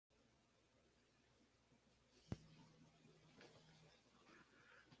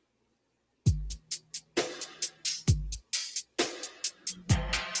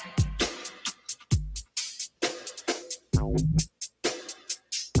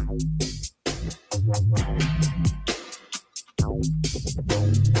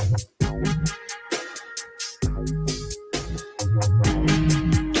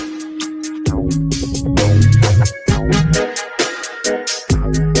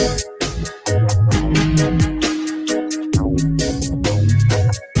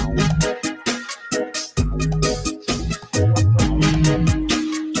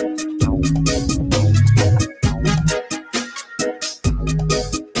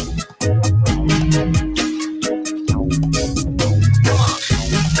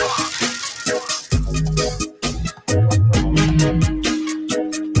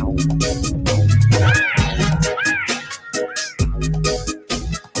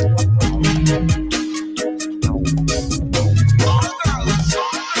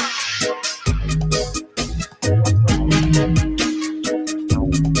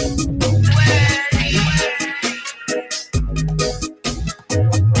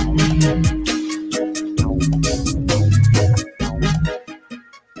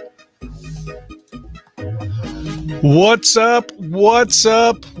What's up? What's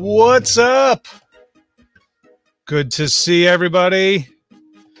up? What's up? Good to see everybody.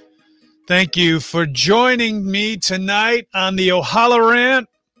 Thank you for joining me tonight on the OHalloRANT.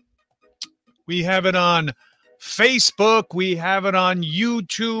 We have it on Facebook. We have it on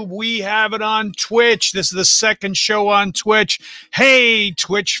YouTube. We have it on Twitch. This is the second show on Twitch. Hey,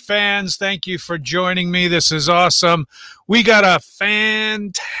 Twitch fans, thank you for joining me. This is awesome. We got a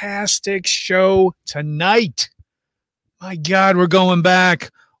fantastic show tonight. My God, we're going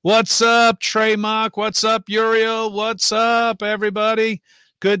back. What's up, Trey Mock? What's up, Uriel? What's up, everybody?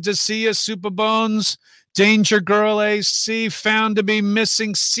 Good to see you, Superbones. Danger Girl AC, found to be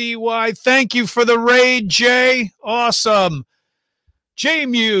missing CY. Thank you for the raid, Jay. Awesome. J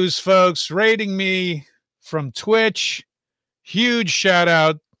Muse, folks, raiding me from Twitch. Huge shout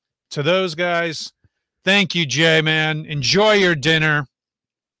out to those guys. Thank you, Jay, man. Enjoy your dinner.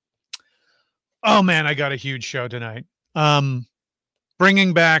 Oh, man, I got a huge show tonight.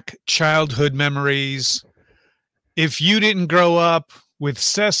 Bringing back childhood memories. If you didn't grow up with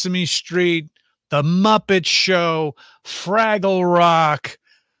Sesame Street, The Muppet Show, Fraggle Rock,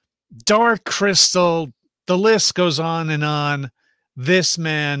 Dark Crystal, the list goes on and on. This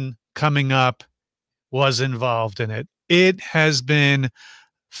man coming up was involved in it. It has been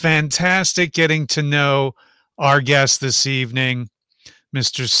fantastic getting to know our guest this evening,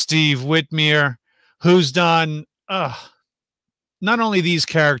 Mr. Steve Whitmire, who's done not only these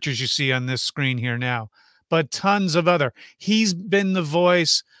characters you see on this screen here now, but tons of other. He's been the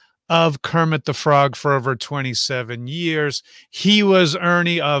voice of Kermit the Frog for over 27 years. He was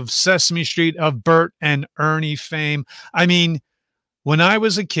Ernie of Sesame Street, of Bert and Ernie fame. I mean, when I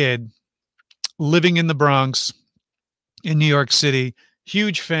was a kid living in the Bronx in New York City,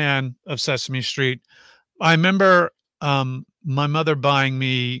 huge fan of Sesame Street. I remember my mother buying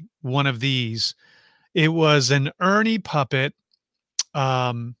me one of these. It was an Ernie puppet.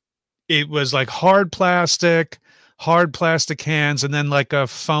 It was like hard plastic hands, and then like a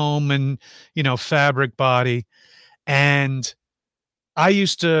foam and, you know, fabric body. And I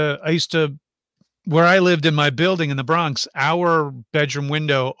used to, where I lived in my building in the Bronx, our bedroom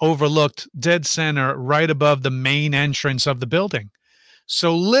window overlooked dead center right above the main entrance of the building.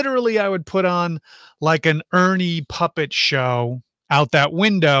 So literally I would put on like an Ernie puppet show out that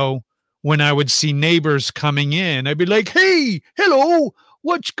window. When I would see neighbors coming in, I'd be like, hey, hello,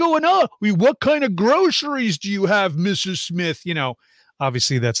 what's going on? What kind of groceries do you have, Mrs. Smith? You know,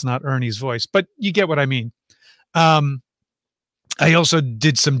 obviously that's not Ernie's voice, but you get what I mean. I also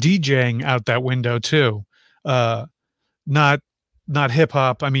did some DJing out that window too. Not hip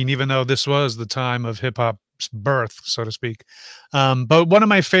hop. I mean, even though this was the time of hip hop's birth, so to speak. But one of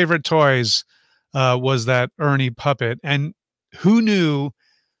my favorite toys was that Ernie puppet. And who knew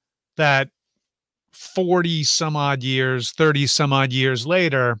that 40 some odd years, 30 some odd years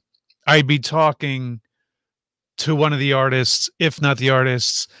later, I'd be talking to one of the artists, if not the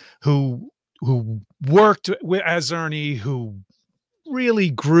artists, who worked as Ernie, who really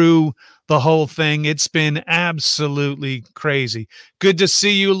grew the whole thing. It's been absolutely crazy. Good to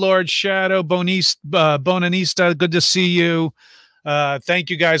see you, Lord Shadow, Bonanista. Good to see you. Thank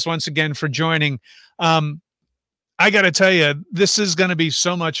you guys once again for joining. I got to tell you, this is going to be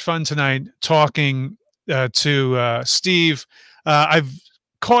so much fun tonight talking to Steve. I've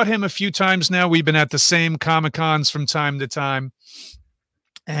caught him a few times now. We've been at the same Comic-Cons from time to time.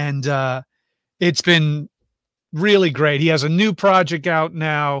 And it's been really great. He has a new project out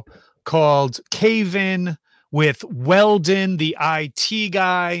now called Cave In with Weldon the I.T.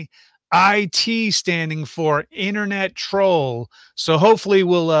 Guy. IT standing for Internet Troll. So hopefully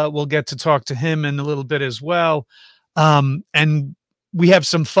we'll get to talk to him in a little bit as well. And we have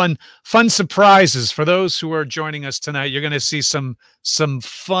some fun surprises for those who are joining us tonight. You're going to see some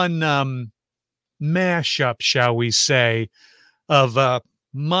fun mashup, shall we say, of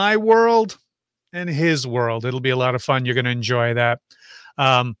my world and his world. It'll be a lot of fun. You're going to enjoy that.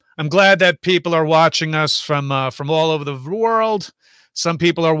 I'm glad that people are watching us from all over the world. Some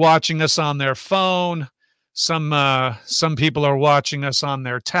people are watching us on their phone. Some people are watching us on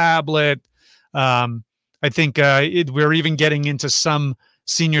their tablet. I think we're even getting into some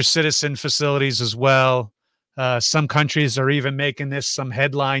senior citizen facilities as well. Some countries are even making this some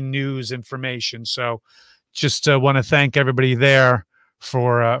headline news information. So just want to thank everybody there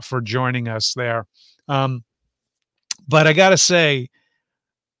for joining us there. But I got to say,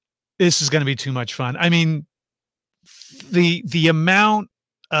 this is going to be too much fun. I mean, the amount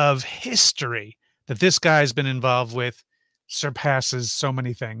of history that this guy's been involved with surpasses so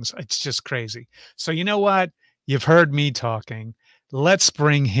many things. It's just crazy. So you know what? You've heard me talking. Let's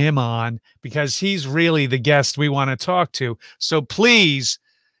bring him on because he's really the guest we want to talk to. So please,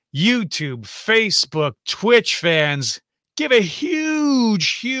 YouTube, Facebook, Twitch fans, give a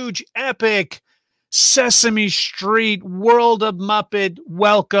huge, epic Sesame Street World of Muppet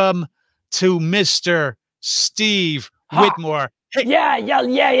welcome to Mr. Steve Whitmire. Hey.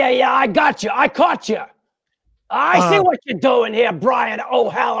 Yeah. I got you. I caught you. I see what you're doing here, Brian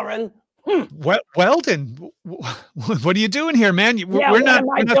O'HalloRANT. Weldon, what are you doing here, man? We're not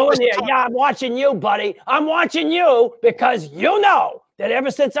doing here? Yeah, I'm watching you, buddy. I'm watching you because you know that ever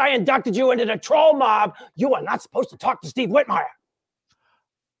since I inducted you into the troll mob, you are not supposed to talk to Steve Whitmire.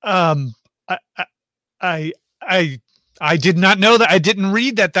 I did not know that. I didn't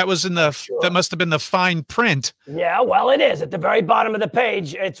read that. That was in the, that must have been the fine print. Yeah, well, it is. At the very bottom of the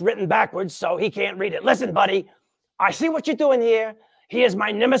page, it's written backwards, so he can't read it. Listen, buddy, I see what you're doing here. He is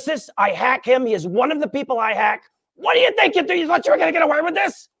my nemesis. I hack him. He is one of the people I hack. What do you think you do? You thought you were going to get away with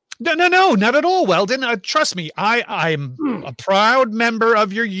this? No, not at all, Weldon. Trust me, I'm a proud member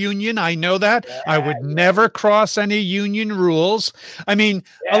of your union. I know that. Yeah, I would never cross any union rules. I mean,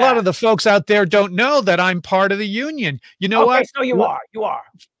 a lot of the folks out there don't know that I'm part of the union. You know what? So you are. You are.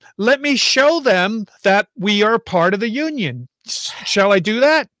 Let me show them that we are part of the union. Shall I do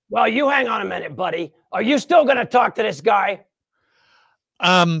that? Well, you hang on a minute, buddy. Are you still going to talk to this guy?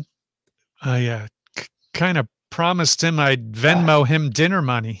 I kind of promised him I'd Venmo him dinner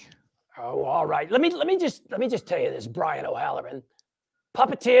money. Oh, all right. Let me just tell you this, Brian O'HalloRANT.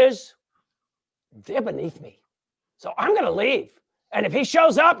 Puppeteers, they're beneath me. So I'm gonna leave. And if he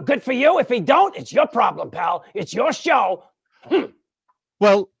shows up, good for you. If he don't, it's your problem, pal. It's your show.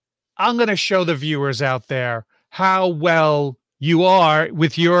 Well, I'm gonna show the viewers out there how well you are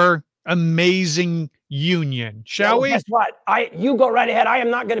with your amazing union. Shall we? Guess what? You go right ahead. I am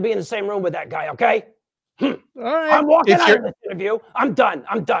not gonna be in the same room with that guy, okay? All right. I'm walking out of this interview. I'm done.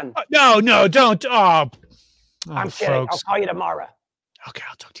 No, don't. I'm kidding. Folks. I'll call you tomorrow. Okay,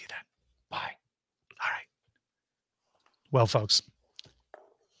 I'll talk to you then. Bye. All right. Well, folks,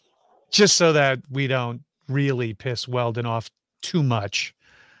 just so that we don't really piss Weldon off too much,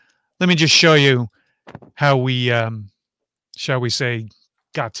 let me just show you how we, shall we say,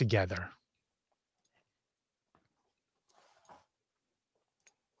 got together.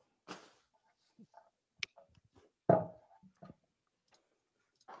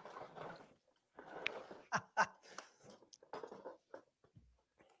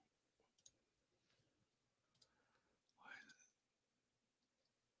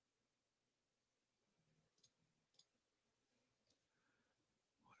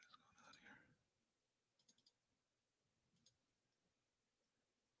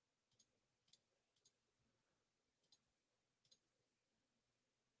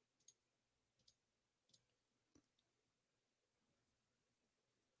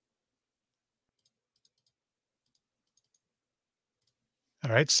 All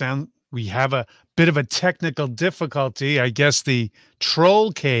right, we have a bit of a technical difficulty. I guess the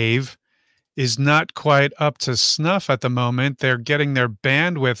troll cave is not quite up to snuff at the moment. They're getting their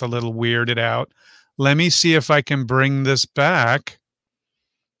bandwidth a little weirded out. Let me see if I can bring this back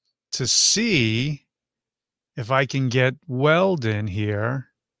to see if I can get Weldon here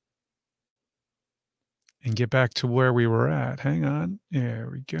and get back to where we were at. Hang on. There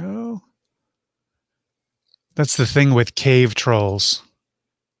we go. That's the thing with cave trolls.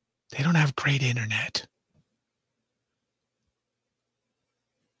 They don't have great internet.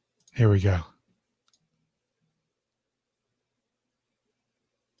 Here we go.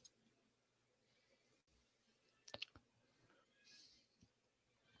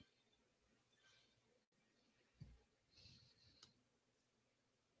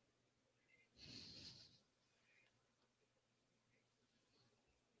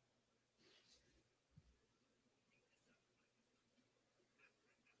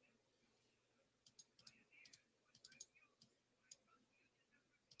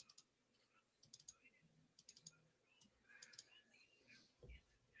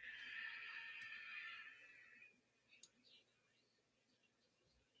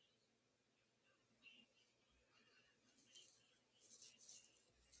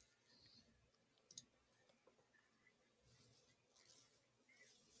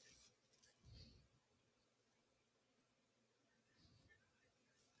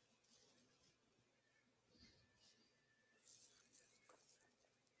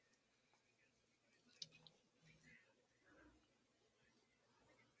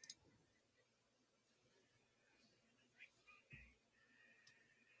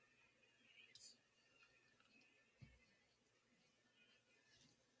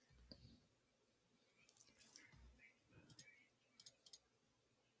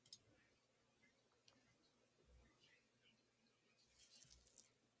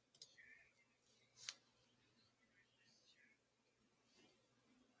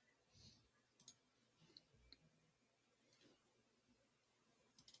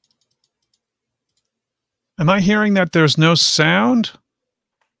 Am I hearing that there's no sound?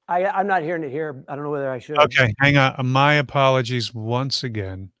 I'm not hearing it here. I don't know whether I should. Okay, hang on. My apologies once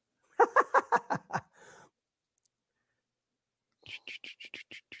again.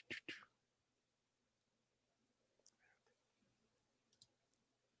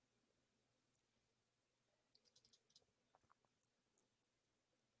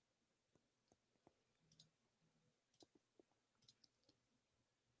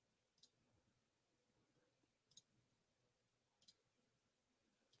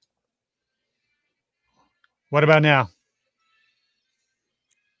 What about now?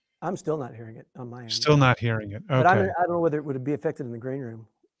 I'm still not hearing it on my end. Still not hearing it. Okay. But I don't know whether it would be affected in the green room.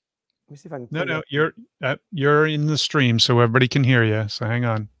 Let me see if I can. No, you're in the stream, so everybody can hear you. So hang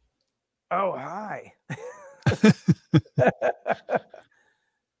on. Oh, hi.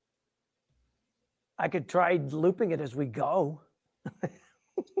 I could try looping it as we go.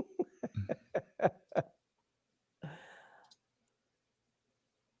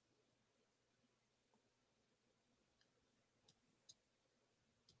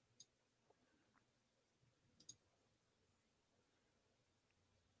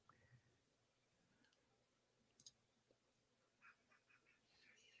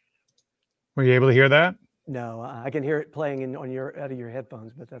 Were you able to hear that? No, I can hear it playing out of your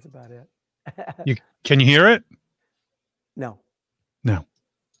headphones, but that's about it. Can you hear it? No. No.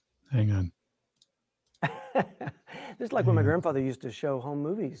 Hang on. This is like when my grandfather used to show home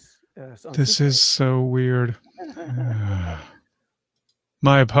movies. This is so weird.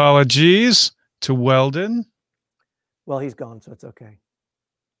 My apologies to Weldon. Well, he's gone, so it's okay.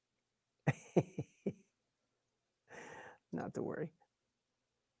 Not to worry.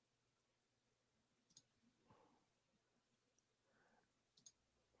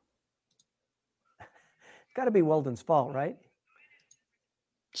 It's got to be Weldon's fault, right?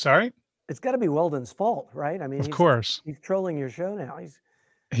 Sorry? It's got to be Weldon's fault, right? I mean, of course. He's trolling your show now.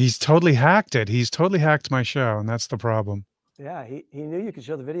 He's totally hacked it. He's totally hacked my show, and that's the problem. Yeah, he knew you could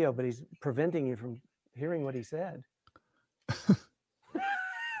show the video, but he's preventing you from hearing what he said.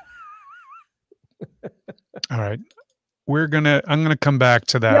 All right. I'm gonna come back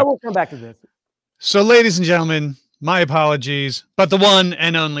to that. Yeah, we'll come back to this. So, ladies and gentlemen, my apologies, but the one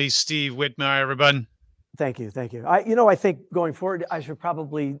and only Steve Whitmire, everyone. Thank you, thank you. I think going forward, I should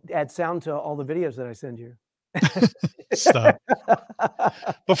probably add sound to all the videos that I send you. Stop.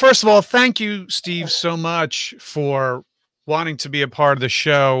 But first of all, thank you, Steve, so much for wanting to be a part of the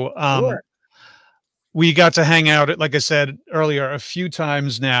show. Sure. We got to hang out, like I said earlier, a few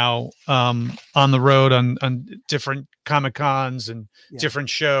times now on the road on different Comic-Cons and different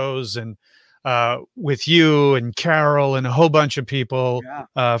shows, and with you and Carol and a whole bunch of people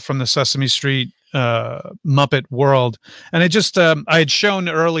from the Sesame Street Muppet world. And I had shown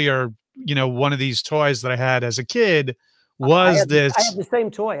earlier, one of these toys that I had as a kid was I had the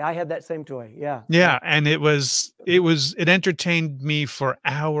same toy. I had that same toy. Yeah. Yeah. And it entertained me for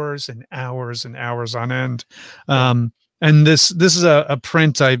hours and hours and hours on end. And this is a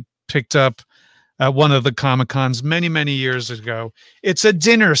print I picked up at one of the Comic-Cons many, many years ago. It's a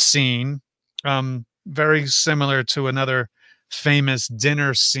dinner scene, very similar to another famous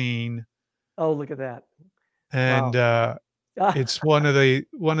dinner scene. Oh, look at that. And it's one of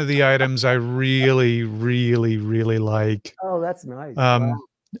the items I really, really, really like. Oh, that's nice.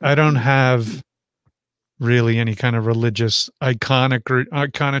 I don't have really any kind of religious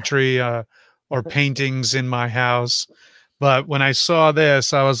iconography or paintings in my house, but when I saw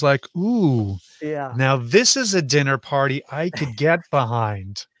this, I was like, ooh, yeah. Now this is a dinner party I could get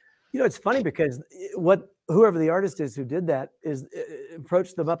behind. It's funny because whoever the artist is who did that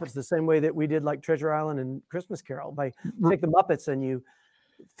approached the Muppets the same way that we did like Treasure Island and Christmas Carol, by take the Muppets and you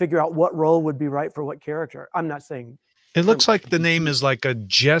figure out what role would be right for what character. I'm not saying it looks like the name is like a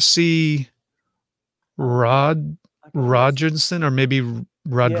Jesse Rodgerson or maybe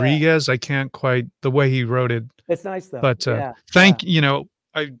Rodriguez. I can't quite the way he wrote it. It's nice though. But I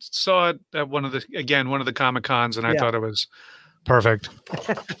saw it at one of the Comic-Cons, and I thought it was perfect.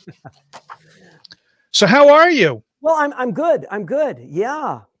 So how are you? Well, I'm good. I'm good.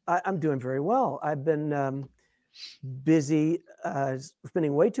 Yeah, I'm doing very well. I've been busy,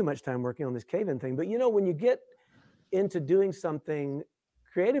 spending way too much time working on this cave-in thing. But when you get into doing something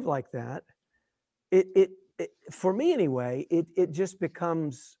creative like that, it for me anyway, it just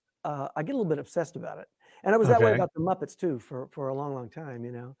becomes I get a little bit obsessed about it. And I was that way about the Muppets too for a long, long time,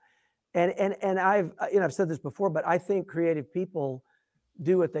 And I've said this before, but I think creative people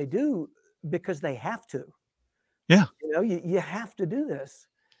do what they do because they have to. Yeah. You have to do this.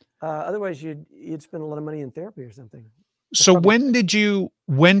 Otherwise you'd spend a lot of money in therapy or something. So when did you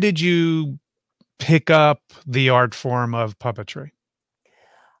pick up the art form of puppetry?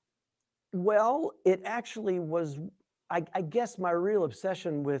 Well, it actually was, I guess my real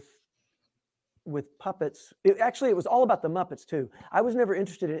obsession with puppets, it was all about the Muppets too. I was never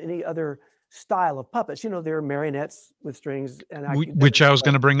interested in any other style of puppets. You know, there are marionettes with strings, and I could never Which I do was that.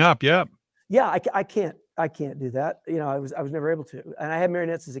 going to bring up. Yeah. Yeah, I can't do that. You know, I was never able to. And I had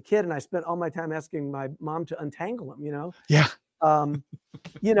marionettes as a kid, and I spent all my time asking my mom to untangle them, you know? Yeah. Um,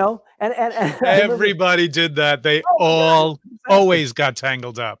 you know, and I remember, Everybody did that. They oh my God, all exactly. always got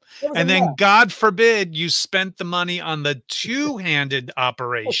tangled up. It was a And mess. then God forbid you spent the money on the two-handed Oh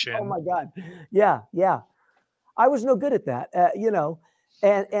operation. my God. Yeah, yeah. I was no good at that, you know.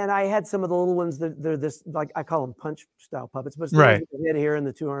 And I had some of the little ones that they're this, like I call them punch style puppets, but it's the ones Right. with the head here and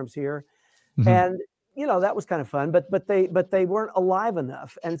the two arms here. Mhm. And you know, that was kind of fun, but they weren't alive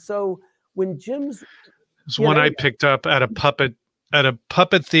enough. And so when Jim's It's you one know, I picked up at a puppet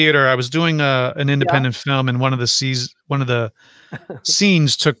theater. I was doing an yeah, independent film, and one of the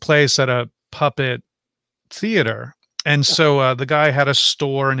scenes took place at a puppet theater. And so the guy had a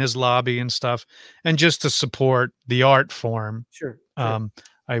store in his lobby and stuff. And just to support the art form, sure.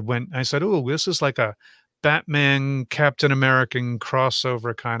 I said, "Oh, this is like a Batman Captain American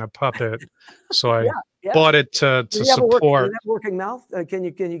crossover kind of puppet." So I Yeah, yeah. bought it to Do you have a support. working mouth? Can you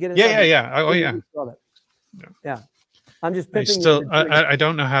get Yeah, inside? yeah, yeah. Oh, yeah. Love it. Yeah. Yeah. I'm just I pimping still, you into doing it. I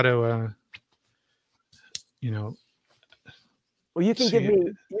don't know how to, you know, Well, you can see,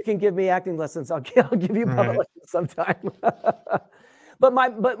 give me acting lessons. I'll give you puppet right. lessons sometime.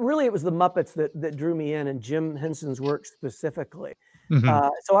 But really, it was the Muppets that drew me in, and Jim Henson's work specifically.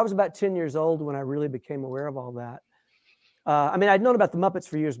 Mhm. So I was about 10 years old when I really became aware of all that. I mean, I'd known about the Muppets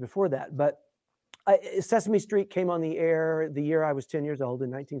for years before that, but Sesame Street came on the air the year I was 10 years old in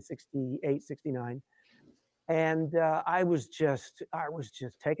 1968, 69. And I was just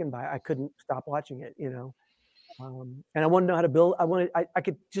taken by it. I couldn't stop watching it, you know. And I wanted to know how to build. I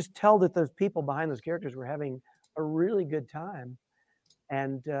could just tell that those people behind those characters were having a really good time.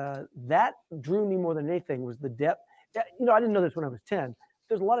 And that drew me more than anything was the depth. You know, I didn't know this when I was 10.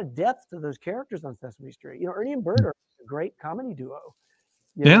 There's a lot of depth to those characters on Sesame Street. You know, Ernie and Bert are a great comedy duo,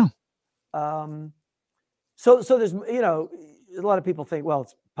 you know. Yeah. So there's, you know, a lot of people think, well,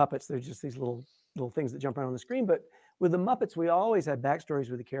 it's puppets. They're just these little things that jump around on the screen. But with the Muppets, we always had backstories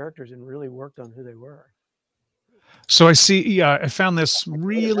with the characters and really worked on who they were. So I see, yeah, I found this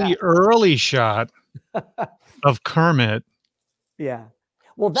really early shot of Kermit. Yeah.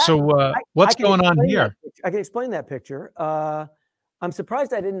 Well, that So I what's can going on explain that here? picture. I can explain that picture. I'm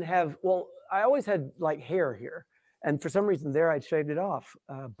surprised I didn't have. Well, I always had like hair here, and for some reason there I'd shaved it off.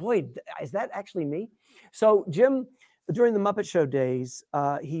 Boy, is that actually me? So Jim, during the Muppet Show days,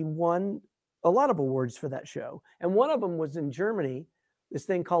 he won a lot of awards for that show, and one of them was in Germany. This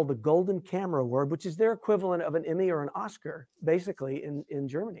thing called the Golden Camera Award, which is their equivalent of an Emmy or an Oscar, basically in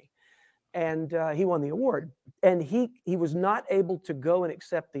Germany. And he won the award. And he was not able to go and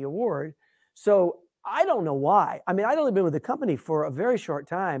accept the award. So I don't know why. I mean, I'd only been with the company for a very short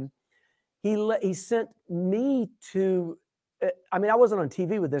time. He sent me to. I mean, I wasn't on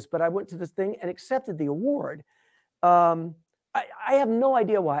TV with this, but I went to this thing and accepted the award. I have no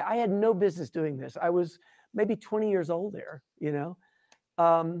idea why. I had no business doing this. I was maybe 20 years old there, you know.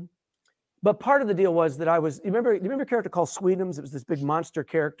 But part of the deal was that I was. You remember a character called Sweetums? It was this big monster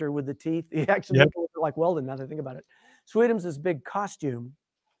character with the teeth. He actually looked like Weldon. Now that I think about it, Sweetums is big costume,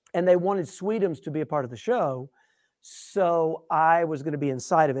 and they wanted Sweetums to be a part of the show. So I was going to be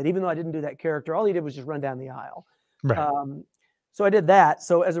inside of it, even though I didn't do that character. All he did was just run down the aisle. Right. So I did that.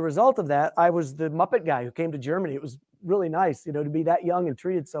 So as a result of that, I was the Muppet guy who came to Germany. It was really nice, you know, to be that young and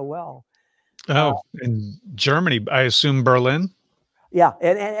treated so well. Oh, in Germany, I assume Berlin. Yeah,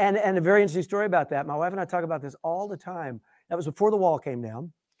 and a very interesting story about that. My wife and I talk about this all the time. That was before the wall came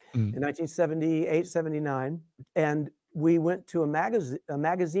down in 1978, 79. And we went to a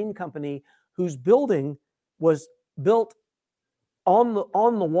magazine company whose building was built on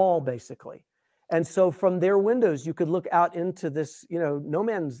the wall, basically. And so from their windows, you could look out into this, you know, no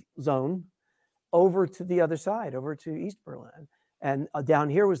man's zone over to the other side, over to East Berlin. And down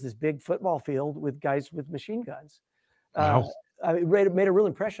here was this big football field with guys with machine guns. Wow. It made a real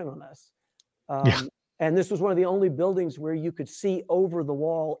impression on us. Yeah. And this was one of the only buildings where you could see over the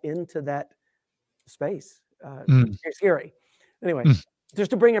wall into that space. It's scary. Anyway, just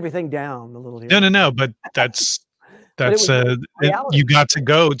to bring everything down a little here. No. But that's you got to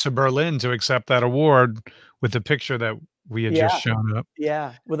go to Berlin to accept that award with the picture that we had just shown up.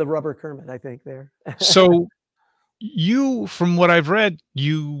 Yeah, with a rubber Kermit, I think there. So you, from what I've read,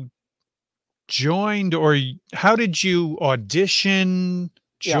 you joined, or how did you audition,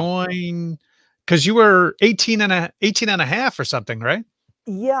 join? Because you were 18 and a half or something, right?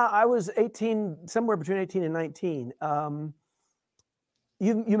 Yeah, I was 18, somewhere between 18 and 19.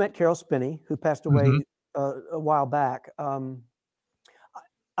 You met Carol Spinney, who passed away a while back.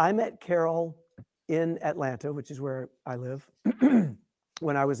 I met Carol in Atlanta, which is where I live,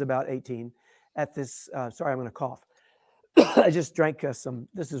 when I was about 18 at this, sorry, I'm going to cough. I just drank some,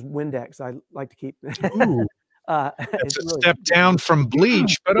 this is Windex. I like to keep. Ooh, it's a really, step down from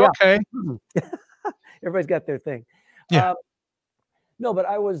bleach, but yeah. okay. Everybody's got their thing. Yeah. No, but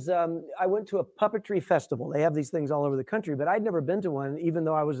I went to a puppetry festival. They have these things all over the country, but I'd never been to one, even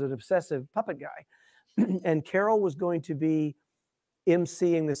though I was an obsessive puppet guy. And Carol was going to be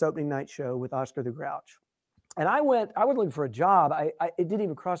emceeing this opening night show with Oscar the Grouch. And I was looking for a job. It didn't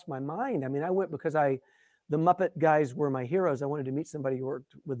even cross my mind. I mean, I went because the Muppet guys were my heroes. I wanted to meet somebody who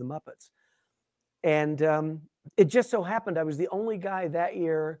worked with the Muppets. And it just so happened I was the only guy that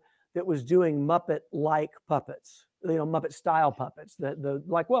year that was doing Muppet-like puppets, Muppet-style puppets, the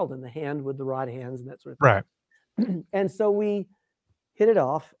like Weldon, the hand with the rod hands and that sort of thing. Right. And so we hit it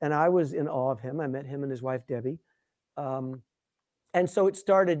off, and I was in awe of him. I met him and his wife, Debbie. And so it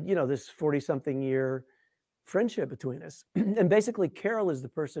started, this 40-something year friendship between us. And basically, Carol is the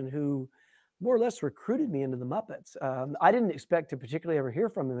person who more or less recruited me into the Muppets. I didn't expect to particularly ever hear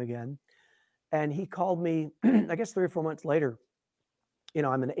from him again. And he called me, I guess 3 or 4 months later.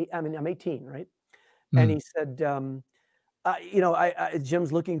 I'm 18, right? And he said,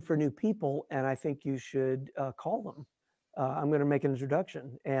 Jim's looking for new people, and I think you should call them. I'm going to make an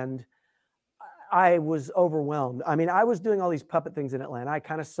introduction. And I was overwhelmed. I mean, I was doing all these puppet things in Atlanta. I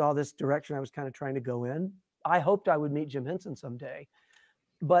kind of saw this direction I was kind of trying to go in. I hoped I would meet Jim Henson someday.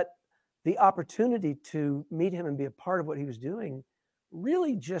 But the opportunity to meet him and be a part of what he was doing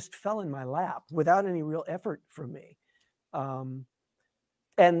really just fell in my lap without any real effort from me.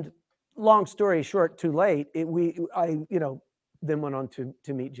 And long story short, too late, I then went on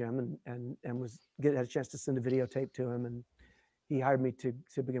to meet Jim and had a chance to send a videotape to him, and he hired me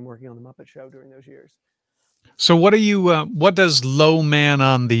to begin working on the Muppet Show during those years. So what does low man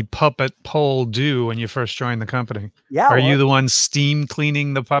on the puppet pole do when you first join the company? Yeah. Are you the one steam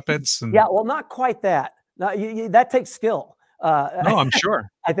cleaning the puppets? Yeah, well, not quite that. No, that takes skill. No, I'm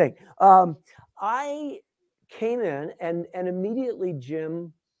sure. I think. I came in and immediately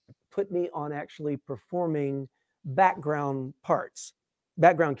Jim put me on actually performing background parts,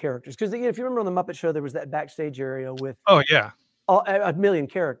 background characters. Because if you remember on the Muppet Show, there was that backstage area with a million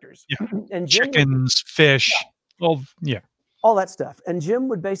characters. Yeah. And Jim chickens, fish, all that stuff. And Jim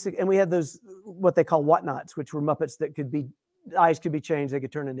would and we had those what they call whatnots, which were Muppets that eyes could be changed, they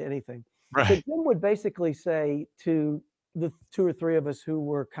could turn into anything. Right. So Jim would basically say to the 2 or 3 of us who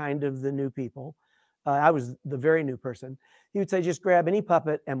were kind of the new people, I was the very new person. He would say, just grab any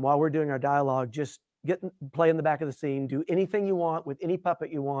puppet, and while we're doing our dialogue, just play in the back of the scene, do anything you want with any puppet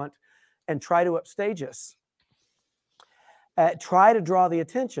you want, and try to upstage us. Try to draw the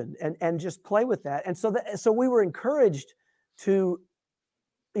attention and just play with that. And so we were encouraged to,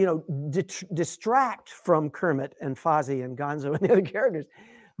 distract from Kermit and Fozzie and Gonzo and the other characters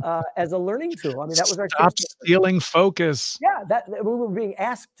as a learning tool. I mean, that was our stop stealing focus. Yeah, that we were being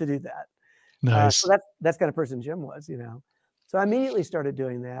asked to do that. Nice. So that's kind of person Jim was, So I immediately started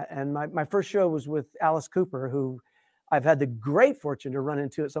doing that. And my first show was with Alice Cooper, who I've had the great fortune to run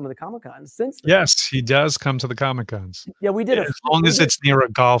into at some of the Comic-Cons since then. Yes, he does come to the Comic-Cons. Yeah, we did. As long as it's near a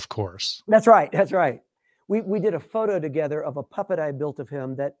golf course. That's right. That's right. We did a photo together of a puppet I built of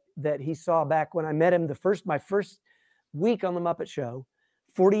him that he saw back when I met him my first week on the Muppet Show.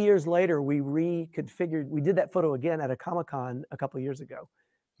 40 years later, we reconfigured. We did that photo again at a Comic-Con a couple of years ago.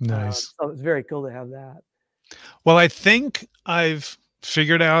 Nice. So it's very cool to have that. Well, I think I've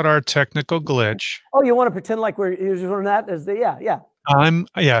figured out our technical glitch. Oh, you want to pretend like we're using that as yeah. I'm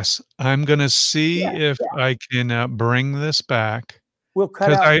going to see if I can bring this back. We'll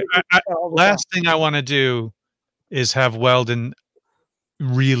cut out. Last thing I want to do is have Weldon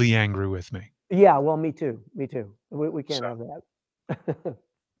really angry with me. Yeah, well, me too. Me too. We can't have that.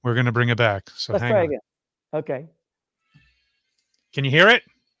 We're going to bring it back. So let's try again. Okay. Can you hear it?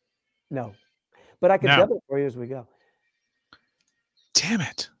 No, but I can double it for you as we go. Damn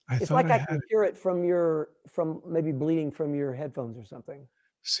it! It's like I can hear it from maybe bleeding from your headphones or something.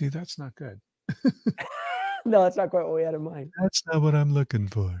 See, that's not good. No, that's not quite what we had in mind. That's not what I'm looking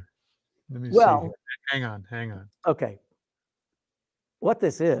for. Let me see. Hang on. Okay. What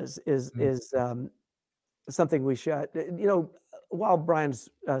this is something we shot. While Brian's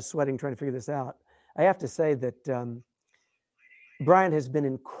sweating trying to figure this out, I have to say that Brian has been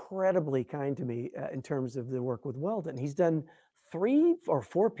incredibly kind to me in terms of the work with Weldon. He's done 3 or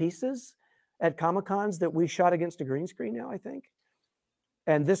 4 pieces, at Comic-Cons that we shot against a green screen now, I think.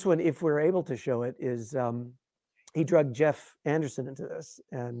 And this one, if we're able to show it, is he drugged Jeff Anderson into this.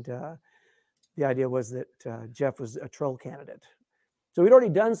 And the idea was that Jeff was a troll candidate. So we'd already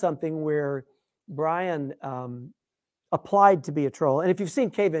done something where Brian applied to be a troll. And if you've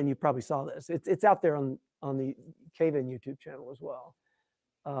seen Cave-In, you probably saw this. It's out there on the Cave-In YouTube channel as well.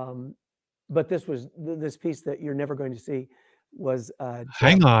 But this piece that you're never going to see was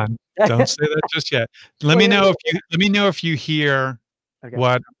hang on, don't say that just yet. Let me know if you hear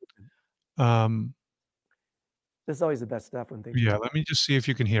what this is always the best stuff when things let me just see if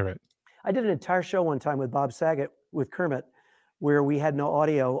you can hear it. I did an entire show one time with Bob Saget with Kermit where we had no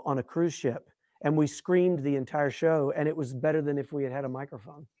audio on a cruise ship and we screamed the entire show, and it was better than if we had had a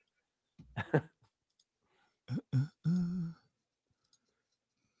microphone.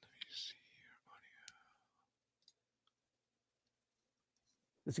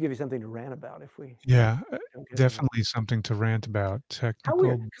 This will give you something to rant about if we. Yeah, definitely something to rant about.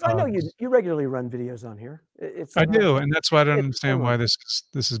 Technical. Because I know you regularly run videos on here. I do, and that's why I don't understand why this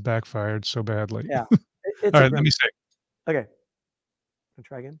is backfired so badly. Yeah. All right, let me see. Okay. I'll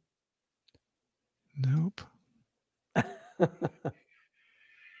try again. Nope.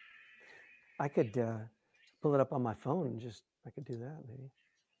 I could pull it up on my phone and I could do that maybe.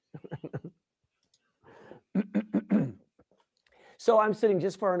 So I'm sitting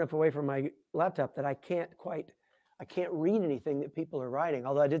just far enough away from my laptop that I can't read anything that people are writing.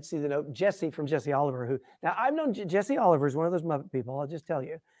 Although I did see the note, Jesse from Jesse Oliver, now I've known Jesse Oliver is one of those Muppet people, I'll just tell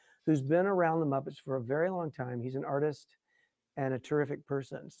you, who's been around the Muppets for a very long time. He's an artist and a terrific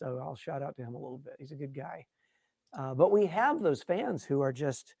person. So I'll shout out to him a little bit. He's a good guy. But we have those fans who are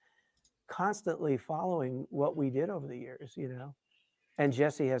just constantly following what we did over the years, And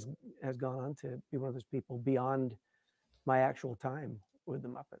Jesse has gone on to be one of those people beyond my actual time with the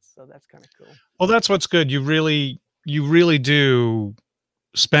Muppets. So that's kind of cool. Well, that's what's good. You really do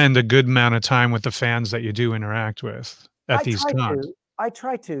spend a good amount of time with the fans that you do interact with at these cons. I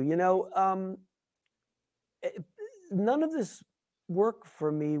try to, none of this work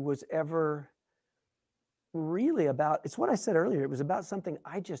for me was ever really about, it's what I said earlier. It was about something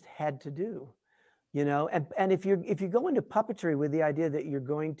I just had to do, and if you go into puppetry with the idea that you're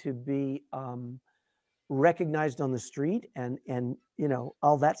going to be, recognized on the street and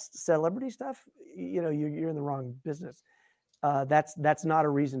all that celebrity stuff, you're in the wrong business. That's not a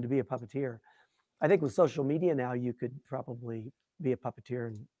reason to be a puppeteer. I think with social media now, you could probably be a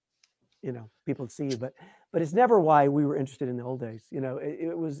puppeteer and people see you, but it's never why we were interested in the old days.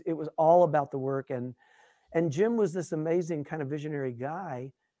 It was all about the work, and Jim was this amazing kind of visionary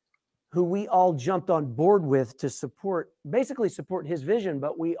guy who we all jumped on board with to basically support his vision,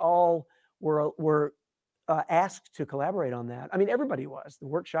 but we all were asked to collaborate on that. I mean, everybody was. The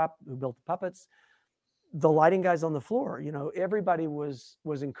workshop who built the puppets, the lighting guys on the floor, everybody was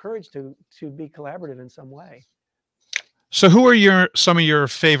encouraged to be collaborative in some way. So who are some of your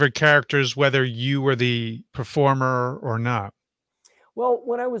favorite characters, whether you were the performer or not? Well,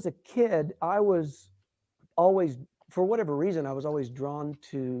 when I was a kid, I was always, for whatever reason, I was always drawn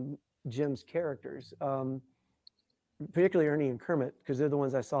to Jim's characters, particularly Ernie and Kermit, because they're the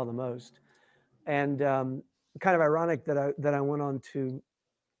ones I saw the most. And kind of ironic that I went on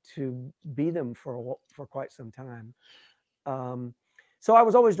to be them for quite some time. So I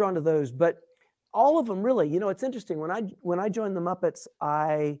was always drawn to those, but all of them really, it's interesting. When I joined the Muppets,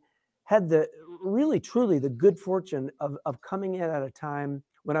 I had truly the good fortune of coming in at a time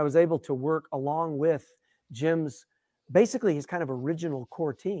when I was able to work along with Jim's, basically his kind of original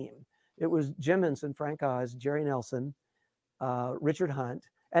core team. It was Jim Henson, Frank Oz, Jerry Nelson, Richard Hunt,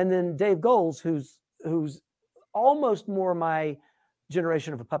 and then Dave Goelz, who's almost more my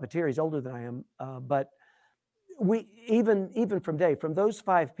generation of a puppeteer. He's older than I am, but we even from Dave, from those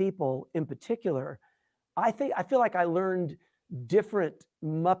five people in particular, I feel like I learned different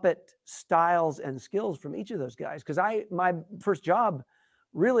Muppet styles and skills from each of those guys, because my first job,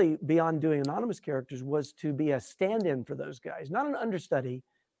 really beyond doing anonymous characters, was to be a stand-in for those guys, not an understudy,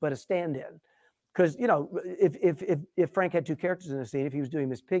 but a stand-in. Because if Frank had two characters in the scene, if he was doing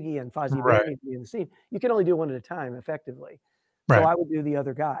Miss Piggy and Fozzie Bear in the scene, you can only do one at a time effectively. Right. So I would do the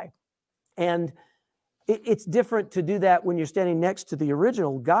other guy, and it's different to do that when you're standing next to the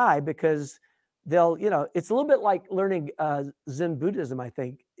original guy, because they'll, it's a little bit like learning Zen Buddhism, I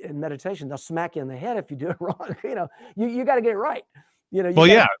think, in meditation. They'll smack you in the head if you do it wrong. You got to get it right.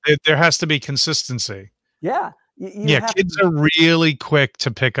 There has to be consistency. Yeah. Kids are really quick to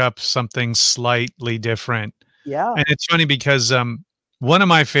pick up something slightly different. Yeah. And it's funny because one of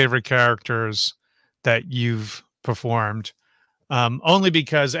my favorite characters that you've performed only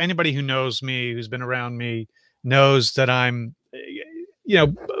because anybody who knows me, who's been around me, knows that I'm, you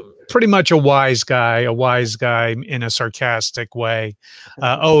know, pretty much a wise guy in a sarcastic way,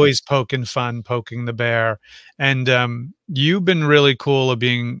 always poking fun, poking the bear. And you've been really cool of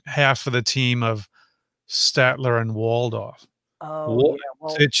being half of the team of Statler and Waldorf. Oh, yeah.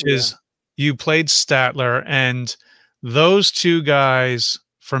 Well, Which yeah. is, you played Statler, and those two guys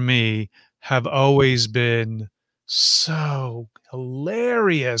for me have always been so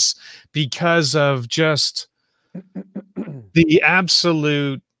hilarious because of just the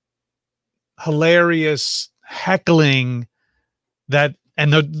absolute hilarious heckling that,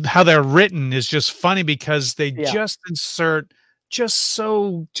 and how they're written is just funny because they Yeah. just insert just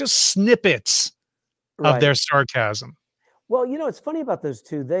snippets of their sarcasm. Well, you know, it's funny about those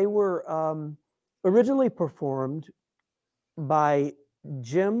two. They were originally performed by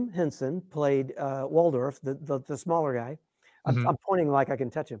Jim Henson, played Waldorf, the smaller guy. I'm pointing like I can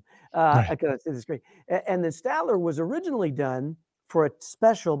touch him. I can see the screen. And then Statler was originally done for a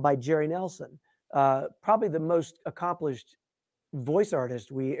special by Jerry Nelson, probably the most accomplished voice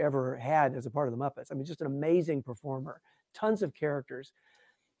artist we ever had as a part of the Muppets. I mean, just an amazing performer, tons of characters.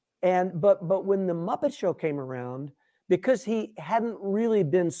 And but when the Muppet Show came around, because he hadn't really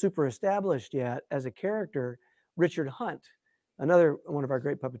been super established yet as a character, Richard Hunt, another one of our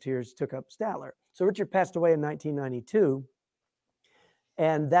great puppeteers, took up Statler. So Richard passed away in 1992,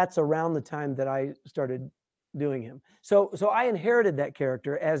 and that's around the time that I started doing him. So I inherited that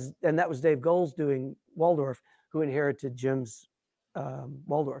character, and that was Dave Goelz doing Waldorf, who inherited Jim's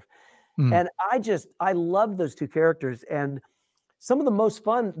Waldorf. And I loved those two characters. And some of the most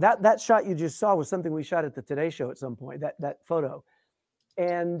fun, that shot you just saw was something we shot at the Today Show at some point, that photo.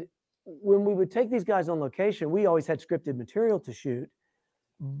 And when we would take these guys on location, we always had scripted material to shoot,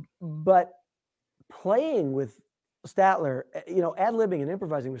 but playing with Statler, you know, ad-libbing and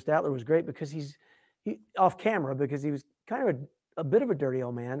improvising with Statler was great because he off camera, because he was kind of a bit of a dirty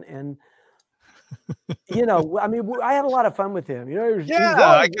old man. And, you know, I mean, I had a lot of fun with him. You know,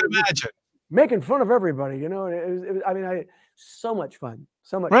 I can imagine. Making fun of everybody, you know. It was, I mean, so much fun.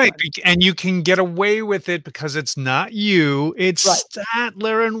 So much fun. And you can get away with it because it's not you, it's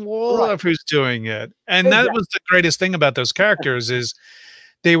Statler and Waldorf who's doing it. And that was the greatest thing about those characters is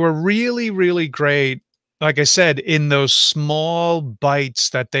they were really, really great, like I said, in those small bites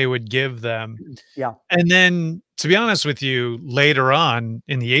that they would give them. Yeah. And then, to be honest with you, later on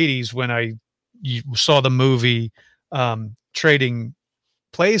in the 80s, when you saw the movie Trading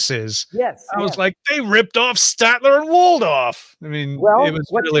Places, I was like, they ripped off Statler and Waldorf. I mean, it was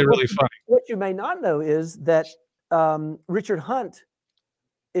really funny. What you may not know is that Richard Hunt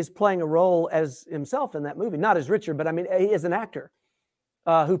is playing a role as himself in that movie. Not as Richard, but I mean, he is an actor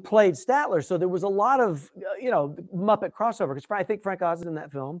who played Statler. So there was a lot of, you know, Muppet crossover. Because I think Frank Oz is in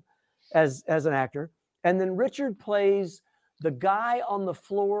that film as an actor. And then Richard plays the guy on the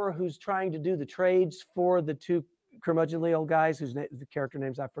floor who's trying to do the trades for the two curmudgeonly old guys whose the character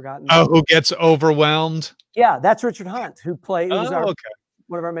names I've forgotten. Oh, who gets overwhelmed? Yeah, that's Richard Hunt, who played.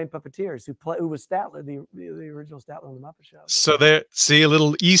 one of our main puppeteers, who was Statler, the original Statler on the Muppet Show. So there, see, a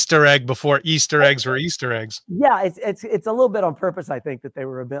little Easter egg before Easter eggs were Easter eggs. Yeah, it's a little bit on purpose, I think, that they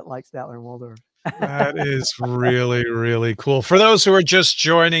were a bit like Statler and Waldorf. That is really, really cool. For those who are just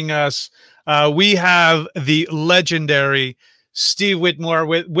joining us, we have the legendary Steve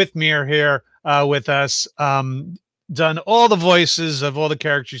Whitmire here with us. Done all the voices of all the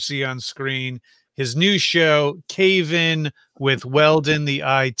characters you see on screen. His new show, Cave In with Weldon the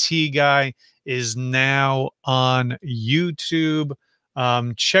I.T.Guy, is now on YouTube.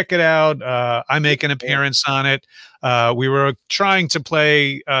 Check it out. I make an appearance on it. We were trying to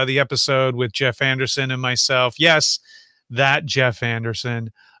play the episode with Jeff Anderson and myself. Yes, that Jeff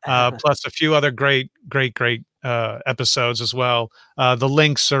Anderson, plus a few other great episodes as well. The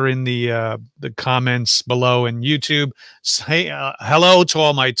links are in the comments below in YouTube. Say hello to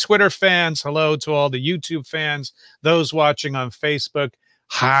all my Twitter fans. Hello to all the YouTube fans. Those watching on Facebook.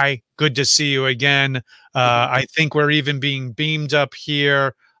 Hi, good to see you again. I think we're even being beamed up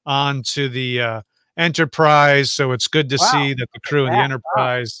here onto the Enterprise, so it's good to see that the crew of the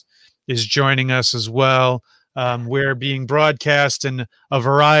Enterprise is joining us as well. We're being broadcast in a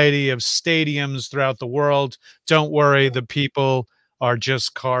variety of stadiums throughout the world. Don't worry, the people are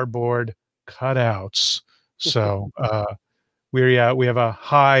just cardboard cutouts. So we have a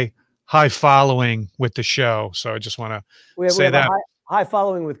high following with the show. So I just want to say that. High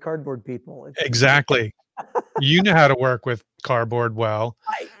following with cardboard people. Exactly. You know how to work with cardboard well.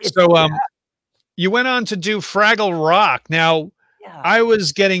 You went on to do Fraggle Rock. Now, Yeah. I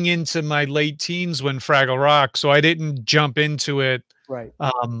was getting into my late teens when Fraggle Rock, so I didn't jump into it. Right.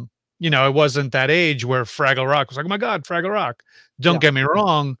 You know, it wasn't that age where Fraggle Rock was like, oh my God, Fraggle Rock. Don't Yeah. get me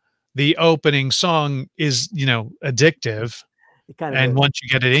wrong. The opening song is, you know, addictive. It kind of And is. once you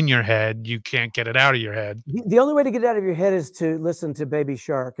get it in your head, you can't get it out of your head. The only way to get it out of your head is to listen to Baby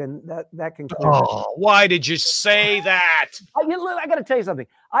Shark, and that can clear. Oh, why did you say that? I got to tell you something.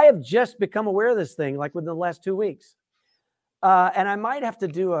 I have just become aware of this thing like within the last 2 weeks. And I might have to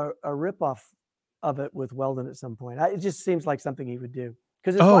do a ripoff of it with Weldon at some point. It just seems like something he would do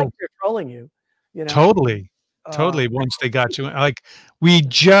because it's like they're trolling you, you know. Totally. Once they got you, like we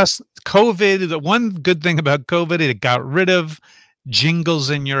just COVID. The one good thing about COVID, it got rid of jingles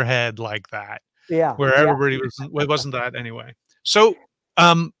in your head like that. Yeah, where everybody was. Well, it wasn't that anyway. So,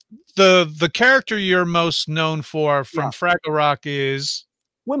 the character you're most known for from Fraggle Rock is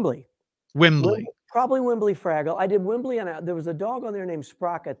Wimbley. Probably Wimbley Fraggle. I did Wimbley, and there was a dog on there named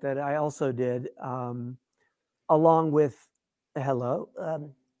Sprocket that I also did, along with hello.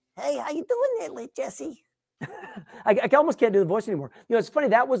 Hey, how you doing there, Jesse? I almost can't do the voice anymore. You know, it's funny.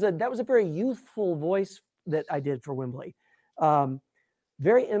 That was a very youthful voice that I did for Wimbley.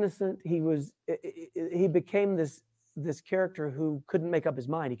 Very innocent. He became this character who couldn't make up his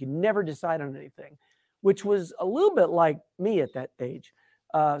mind. He could never decide on anything, which was a little bit like me at that age.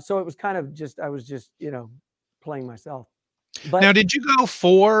 So it was kind of I was just, you know, playing myself. But now, did you go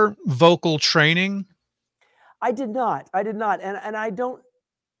for vocal training? I did not. And I don't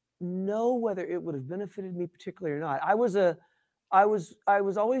know whether it would have benefited me particularly or not. I was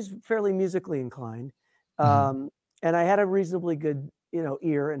always fairly musically inclined. And I had a reasonably good, you know,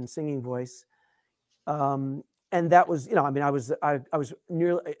 ear and singing voice. And that was, you know, I mean, I was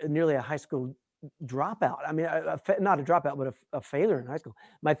nearly a high school dropout. I mean, not a dropout, but a failure in high school.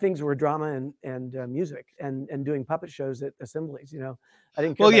 My things were drama and music and doing puppet shows at assemblies. You know, I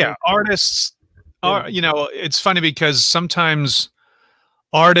didn't care. Well, yeah, artists are. You know, it's funny because sometimes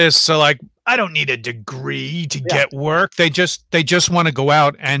artists are like, I don't need a degree to get work. They just want to go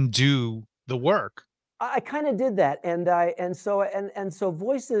out and do the work. I kind of did that, and so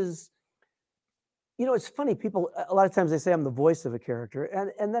voices. You know, it's funny. People a lot of times they say I'm the voice of a character,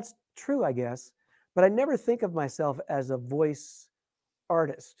 and that's true, I guess. But I never think of myself as a voice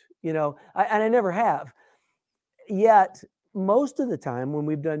artist. You know, and I never have. Yet most of the time, when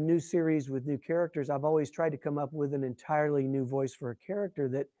we've done new series with new characters, I've always tried to come up with an entirely new voice for a character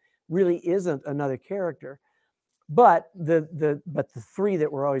that really isn't another character. But the three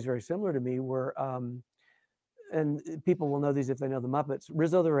that were always very similar to me were, and people will know these if they know the Muppets: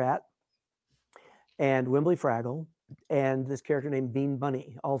 Rizzo the Rat, and Wimbley Fraggle, and this character named Bean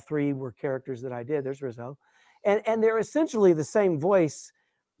Bunny. All three were characters that I did. There's Rizzo. And they're essentially the same voice.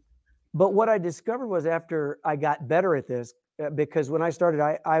 But what I discovered was after I got better at this, because when I started,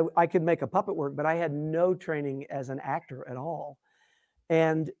 I could make a puppet work, but I had no training as an actor at all.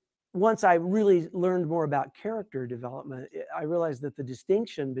 And once I really learned more about character development, I realized that the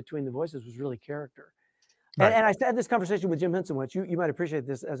distinction between the voices was really character. Right. And I had this conversation with Jim Henson once. You might appreciate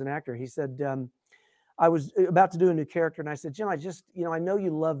this as an actor. He said, I was about to do a new character, and I said, Jim, I know you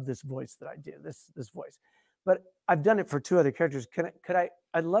love this voice that I do, this voice, but I've done it for two other characters.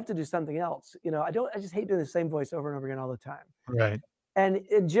 I'd love to do something else. You know, I just hate doing the same voice over and over again all the time. Right. And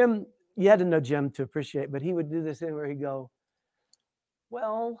Jim, you had to know Jim to appreciate, but he would do this thing where he'd go,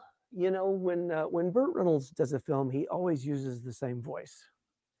 well, you know, when Burt Reynolds does a film, he always uses the same voice.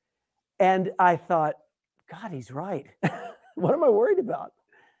 And I thought, God, he's right. What am I worried about?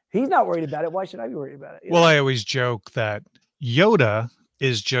 He's not worried about it. Why should I be worried about it? Well, I always joke that Yoda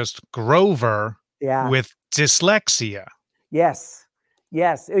is just Grover with dyslexia. Yes,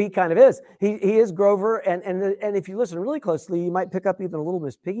 he kind of is. He is Grover, and if you listen really closely, you might pick up even a little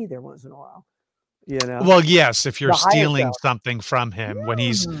Miss Piggy there once in a while. You know. Well, yes, if you're stealing something from him when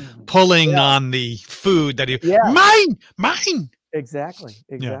he's pulling on the food that mine. Exactly.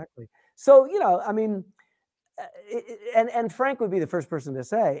 Yeah. So, you know, I mean, and Frank would be the first person to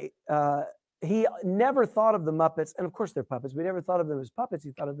say he never thought of the Muppets, and of course they're puppets. We never thought of them as puppets.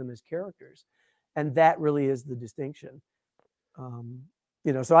 He thought of them as characters, and that really is the distinction.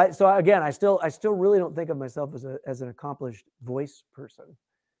 You know, so again, I still really don't think of myself as an accomplished voice person.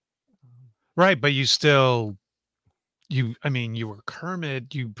 Right, but you were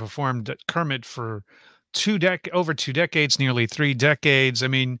Kermit. You performed Kermit for over 2 decades, nearly 3 decades. I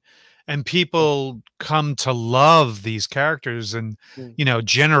mean, and people come to love these characters, and you know,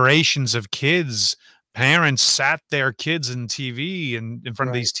 generations of kids, parents sat their kids in TV and in front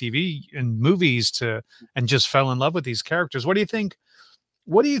of these TV and movies and just fell in love with these characters. What do you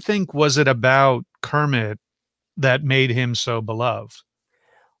think was it about Kermit that made him so beloved?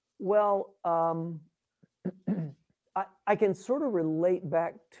 Well, I can sort of relate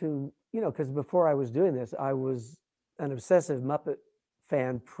back to, because before I was doing this, I was an obsessive Muppet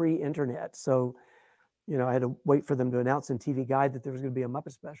fan pre-internet. So, I had to wait for them to announce in TV Guide that there was going to be a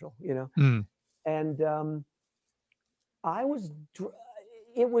Muppet special, Mm. and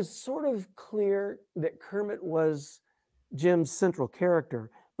it was sort of clear that Kermit was Jim's central character.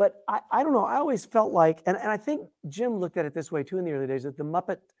 But I don't know, I always felt like, and I think Jim looked at it this way too in the early days, that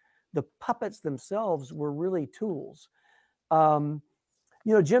the puppets themselves were really tools. Jim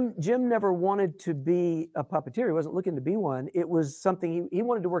never wanted to be a puppeteer. He wasn't looking to be one. It was something he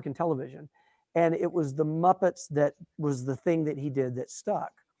wanted to work in television. And it was the Muppets that was the thing that he did that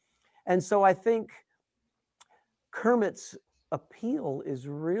stuck. And so I think Kermit's appeal is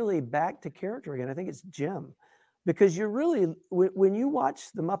really back to character again. I think it's Jim. Because you're really, when you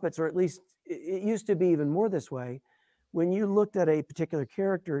watch the Muppets, or at least it used to be even more this way, when you looked at a particular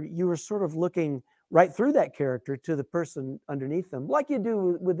character, you were sort of looking right through that character to the person underneath them, like you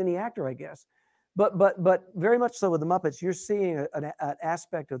do with any actor, I guess. But very much so with the Muppets, you're seeing an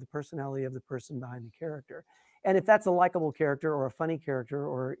aspect of the personality of the person behind the character. And if that's a likable character or a funny character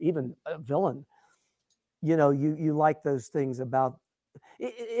or even a villain, you like those things about.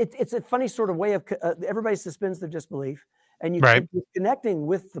 It's a funny sort of way of everybody suspends their disbelief, and you Right. keep connecting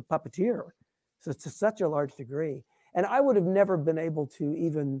with the puppeteer, so to such a large degree. And I would have never been able to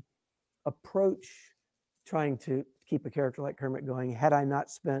even approach trying to keep a character like Kermit going had I not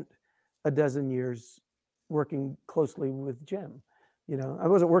spent a dozen years working closely with Jim. I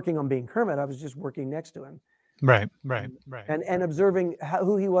wasn't working on being Kermit; I was just working next to him. Right. And observing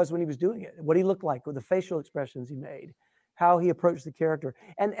who he was when he was doing it, what he looked like, with the facial expressions he made, how he approached the character.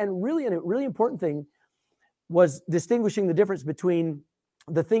 And really, a really important thing was distinguishing the difference between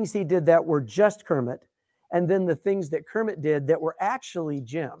the things he did that were just Kermit and then the things that Kermit did that were actually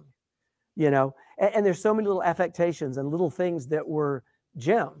Jim, and there's so many little affectations and little things that were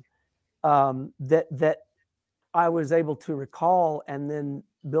Jim that I was able to recall and then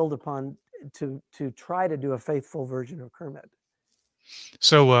build upon to try to do a faithful version of Kermit.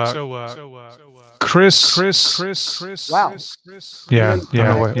 So, Chris. Wow. Yeah.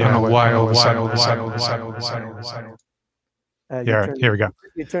 Why all of a sudden. Here we go.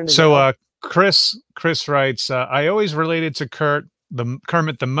 So, Chris writes, I always related to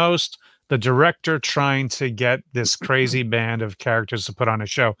Kermit the most, the director trying to get this crazy band of characters to put on a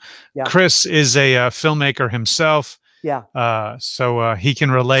show. Yeah. Chris is a filmmaker himself. Yeah. So he can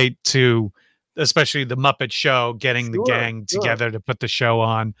relate to, especially the Muppet Show, getting the gang Sure. together to put the show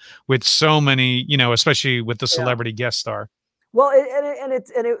on with so many, especially with the celebrity guest star. Well,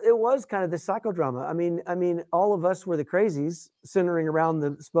 it was kind of the psychodrama. I mean, all of us were the crazies centering around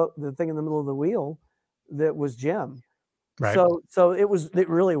the thing in the middle of the wheel that was Jim. Right. So it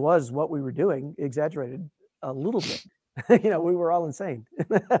really was what we were doing, exaggerated a little bit. We were all insane.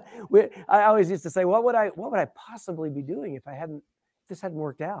 I always used to say, what would I possibly be doing if this hadn't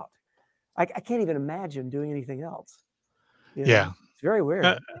worked out? I can't even imagine doing anything else. Yeah. It's very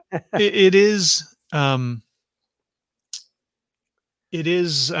weird. It is. It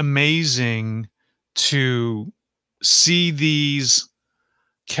is amazing to see these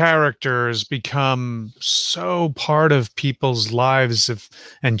characters become so part of people's lives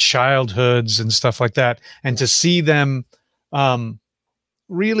and childhoods and stuff like that, and to see them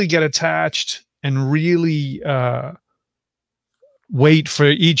really get attached and really wait for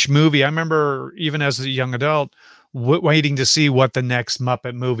each movie. I remember even as a young adult waiting to see what the next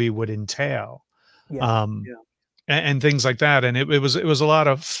Muppet movie would entail. And things like that. And it was a lot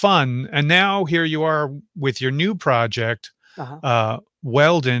of fun. And now here you are with your new project,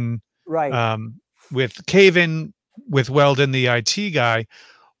 Weldon, right? With Cave-In with Weldon the I.T.Guy.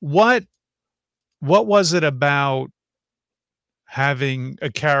 What was it about having a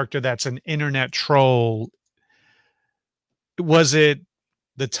character that's an internet troll? Was it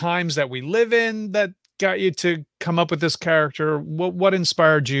the times that we live in that got you to come up with this character? What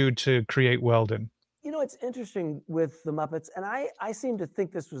inspired you to create Weldon? It's interesting with the Muppets, and I seem to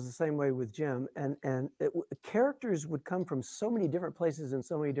think this was the same way with Jim, and characters would come from so many different places in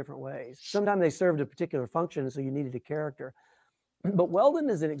so many different ways. Sometimes they served a particular function, so you needed a character. But Weldon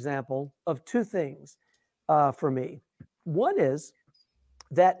is an example of two things for me. One is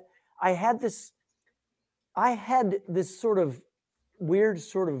that I had this sort of weird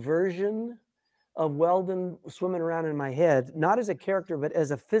sort of version of Weldon swimming around in my head, not as a character, but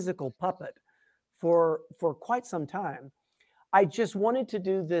as a physical puppet. For quite some time. I just wanted to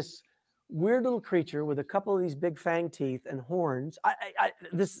do this weird little creature with a couple of these big fang teeth and horns. I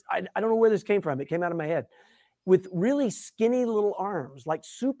don't know where this came from. It came out of my head. with really skinny little arms, like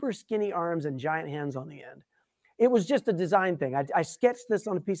super skinny arms and giant hands on the end. It was just a design thing. I sketched this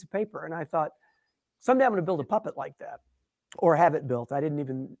on a piece of paper, and I thought, someday I'm going to build a puppet like that, or have it built. I didn't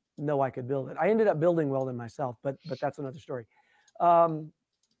even know I could build it. I ended up building Weldon myself, but that's another story.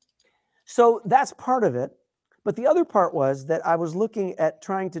 So that's part of it. But the other part was that I was looking at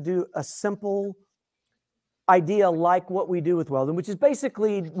trying to do a simple idea like what we do with Weldon, which is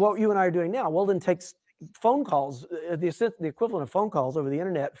basically what you and I are doing now. Weldon takes phone calls, the equivalent of phone calls over the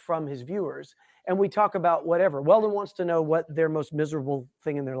internet from his viewers, and we talk about whatever. Weldon wants to know what their most miserable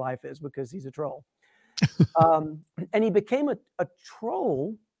thing in their life is because he's a troll. And he became a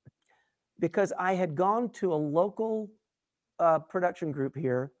troll because I had gone to a local production group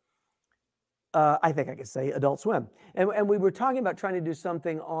here. I think I could say Adult Swim. And we were talking about trying to do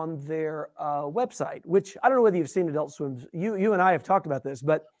something on their website, which I don't know whether you've seen Adult Swim. You and I have talked about this,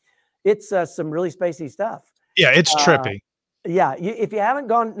 but it's some really spacey stuff. Yeah, it's trippy. Yeah, if you haven't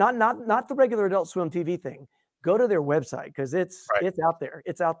gone, not the regular Adult Swim TV thing, go to their website because it's out there.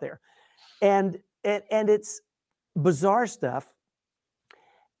 It's out there, and it's bizarre stuff.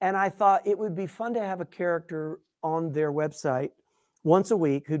 And I thought it would be fun to have a character on their website once a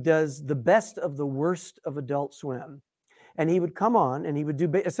week who does the best of the worst of Adult Swim, and he would come on and he would do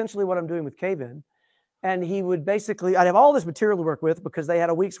essentially what I'm doing with Cave-In. And he would basically, I'd have all this material to work with because they had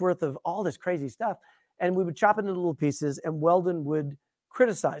a week's worth of all this crazy stuff. And we would chop it into little pieces, and Weldon would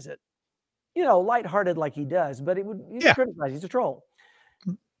criticize it, lighthearted like he does, but he would criticize. He's a troll.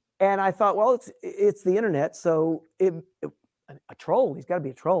 And I thought, well, it's the internet, so a troll, he's got to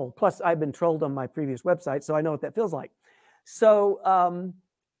be a troll. Plus, I've been trolled on my previous website, so I know what that feels like. So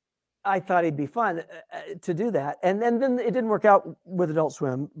I thought it'd be fun to do that. And then it didn't work out with Adult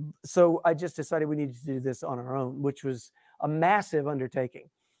Swim. So I just decided we needed to do this on our own, which was a massive undertaking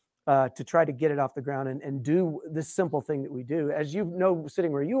to try to get it off the ground and do this simple thing that we do. As you know,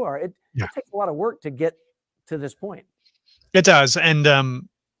 sitting where you are, it takes a lot of work to get to this point. It does. And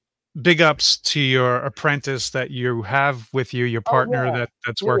big ups to your apprentice that you have with you, your partner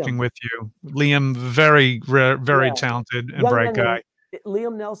that's working with you. Liam, very talented and bright guy.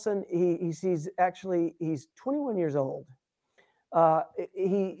 Liam Nelson, he's 21 years old.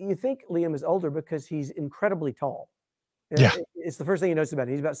 You think Liam is older because he's incredibly tall. Yeah, it's the first thing you notice about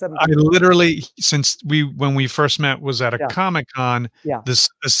him. He's about 7 feet. I literally, when we first met, was at a Comic-Con. Yeah, the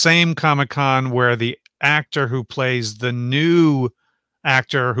same Comic-Con where the actor who plays the new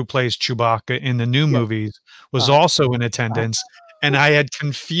actor who plays Chewbacca in the new movies was also in attendance. And I had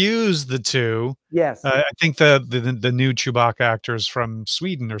confused the two. Yes. I think the new Chewbacca actor is from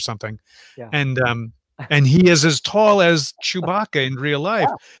Sweden or something. Yeah. And he is as tall as Chewbacca in real life.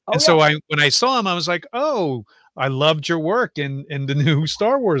 Yeah. And so when I saw him, I was like, oh, I loved your work in the new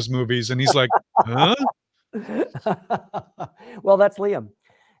Star Wars movies. And he's like, huh? Well, that's Liam.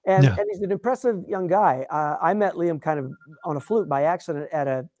 And he's an impressive young guy. I met Liam kind of on a fluke by accident at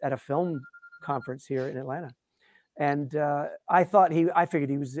a film conference here in Atlanta. And I figured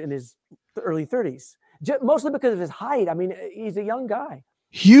he was in his early 30s, mostly because of his height. I mean, he's a young guy.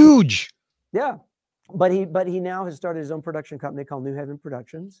 Huge. Yeah. But he now has started his own production company called New Heaven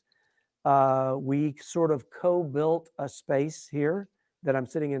Productions. We sort of co-built a space here that I'm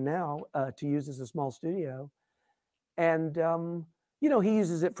sitting in now to use as a small studio. And, he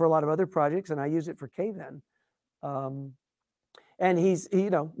uses it for a lot of other projects, and I use it for Cave-In. And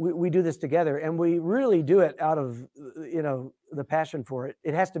we do this together, and we really do it out of, the passion for it.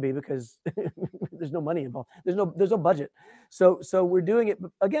 It has to be because there's no money involved. There's no budget. So we're doing it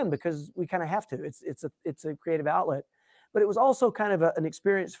again because we kind of have to. It's a creative outlet, but it was also kind of an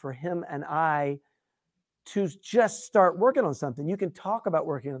experience for him and I to just start working on something. You can talk about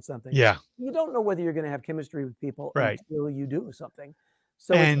working on something. Yeah. You don't know whether you're going to have chemistry with people until you do something.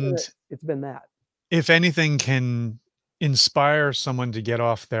 So it's been that. If anything can inspire someone to get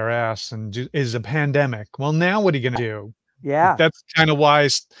off their ass is a pandemic. Well, now what are you going to do? Yeah. That's kind of why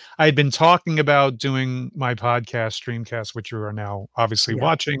I'd been talking about doing my podcast, Streamcast, which you are now obviously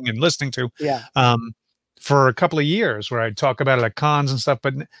watching and listening to, for a couple of years, where I'd talk about it at cons and stuff.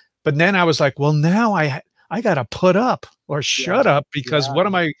 But then I was like, well, now I got to put up or shut up because what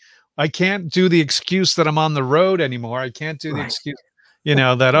am I can't do the excuse that I'm on the road anymore. I can't do the excuse,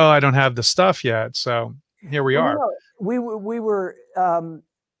 that, I don't have the stuff yet. So here we are. We were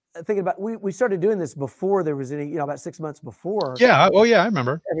thinking about, we started doing this before there was any, about 6 months before. Yeah. Oh yeah. I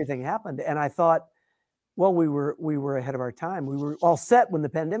remember everything happened. And I thought, well, we were ahead of our time. We were all set when the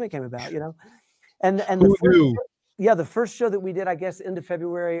pandemic came about, and the first show that we did, I guess, end of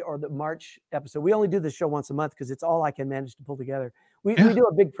February or the March episode. We only do this show once a month because it's all I can manage to pull together. We do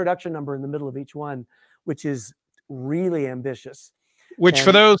a big production number in the middle of each one, which is really ambitious. Which,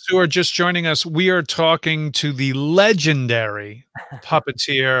 for those who are just joining us, we are talking to the legendary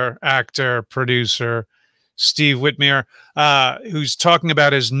puppeteer, actor, producer, Steve Whitmire, who's talking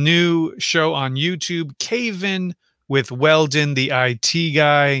about his new show on YouTube, Cave In with Weldon the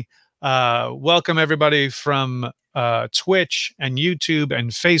I.T.Guy. Welcome, everybody, from Twitch and YouTube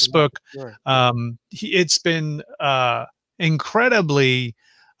and Facebook. Sure. It's been incredibly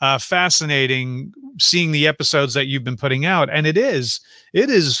fascinating seeing the episodes that you've been putting out, and it is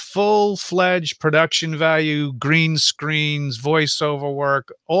full-fledged production value, green screens, voiceover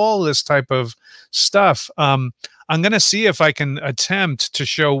work, all this type of stuff. I'm going to see if I can attempt to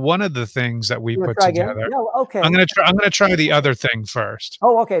show one of the things that we put together. No, okay. I'm going to try the other thing first.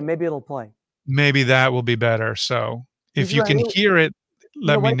 Oh, okay. Maybe it'll play. Maybe that will be better. So if you can hear it,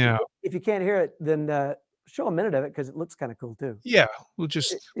 let me know. If you can't hear it, then show a minute of it because it looks kind of cool too. Yeah, we'll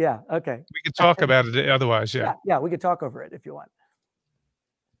just. Yeah. Okay. We could talk about it otherwise. Yeah. Yeah. We could talk over it if you want.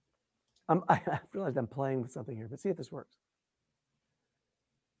 I realized I'm playing with something here, but see if this works.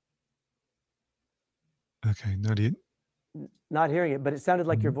 Okay. Not hearing it, but it sounded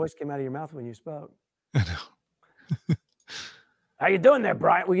like your voice came out of your mouth when you spoke. I know. How you doing there,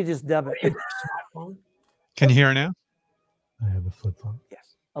 Brian? We could just dub it. Can you hear it now? I have a flip phone.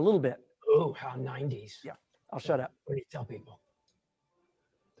 Yes, a little bit. Oh, how 90s. Yeah, I'll shut up. What do you tell people?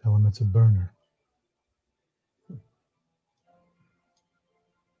 Tell them it's a burner.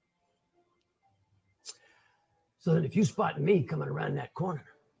 So that if you spot me coming around that corner,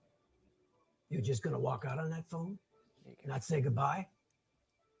 you're just going to walk out on that phone, not say goodbye?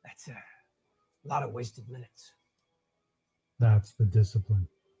 That's a lot of wasted minutes. That's the discipline.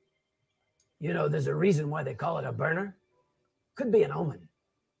 You know, there's a reason why they call it a burner. Could be an omen.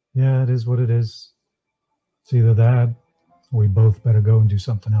 Yeah, it is what it is. It's either that or we both better go and do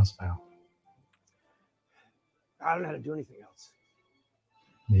something else, pal. I don't know how to do anything else.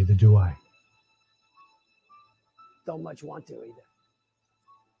 Neither do I. Don't much want to either.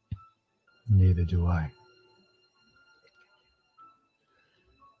 Neither do I.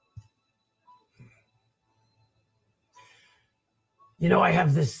 You know, I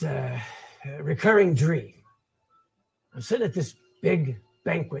have this recurring dream. I'm sitting at this big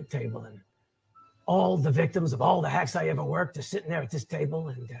banquet table, and all the victims of all the hacks I ever worked are sitting there at this table,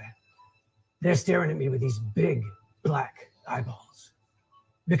 and they're staring at me with these big black eyeballs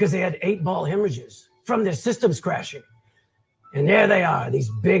because they had 8-ball hemorrhages from their systems crashing. And there they are, these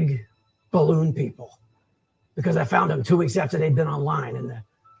big balloon people, because I found them 2 weeks after they'd been online, and the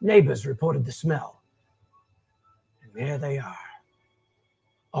neighbors reported the smell. And there they are,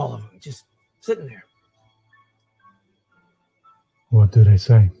 all of them, just sitting there. What do they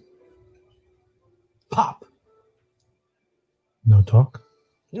say? Pop. No talk?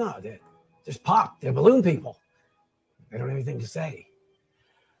 No, they're just pop. They're balloon people. They don't have anything to say.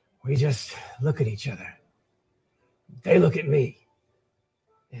 We just look at each other. They look at me.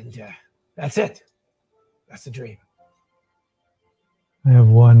 And that's it. That's the dream. I have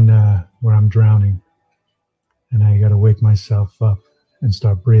one where I'm drowning, and I got to wake myself up and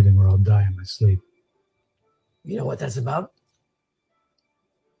start breathing or I'll die in my sleep. You know what that's about?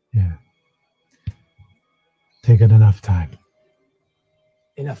 Yeah. Taking enough time.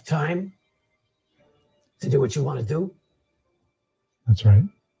 Enough time to do what you want to do? That's right.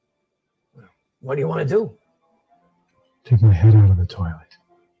 What do you want to do? Take my head out of the toilet.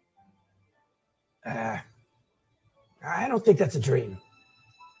 I don't think that's a dream.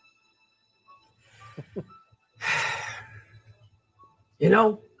 You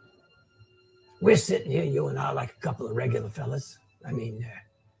know, we're sitting here, you and I, like a couple of regular fellas. I mean,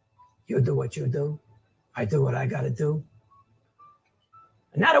 you do what you do. I do what I got to do.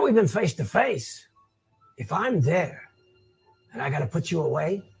 And now that we've been face to face, if I'm there and I got to put you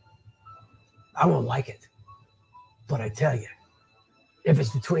away, I won't like it. But I tell you, if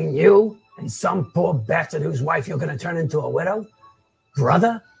it's between you and some poor bastard whose wife you're going to turn into a widow,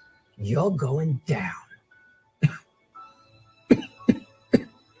 brother, you're going down.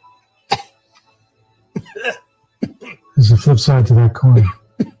 There's a flip side to that coin.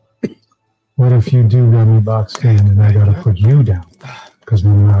 What if you do got me boxed in and I got to put you down? Because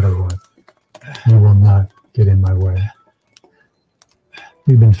no matter what, you will not get in my way.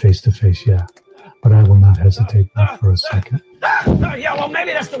 We've been face to face, yeah, but I will not hesitate not for a second. Yeah, well,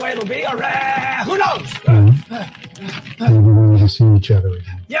 maybe that's the way it'll be, or who knows? Maybe we'll never see each other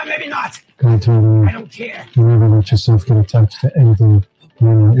again. Yeah, maybe not. Can I tell you? I don't care. You never let yourself get attached to anything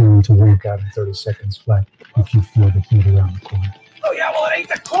you're not willing to work out in 30 seconds flat if you feel the heat around the corner. Oh, yeah, well, it ain't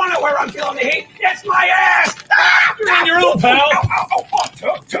the corner where I'm feeling the heat. It's my ass. Ah! You're on your own, pal.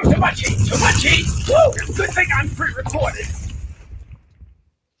 Too much heat. Too much heat. Woo! Good thing I'm pre-recorded.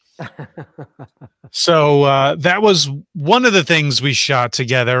 So that was one of the things we shot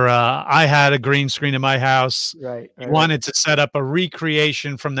together. I had a green screen in my house. Right. Wanted to set up a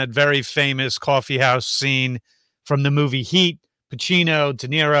recreation from that very famous coffee house scene from the movie Heat. Pacino, De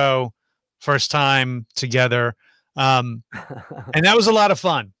Niro, first time together. And that was a lot of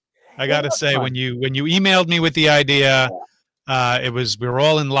fun. I got to say, when you emailed me with the idea, we were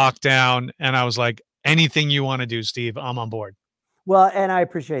all in lockdown, and I was like, anything you want to do, Steve, I'm on board. Well, and I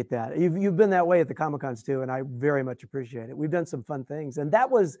appreciate that. You've been that way at the Comic-Cons too, and I very much appreciate it. We've done some fun things, and that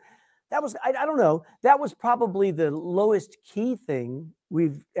was I don't know, that was probably the lowest key thing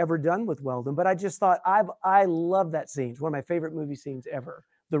we've ever done with Weldon. But I just thought I love that scene. It's one of my favorite movie scenes ever,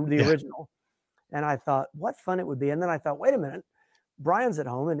 the original. And I thought, what fun it would be. And then I thought, wait a minute, Brian's at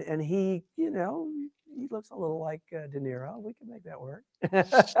home, and he, he looks a little like De Niro. We can make that work.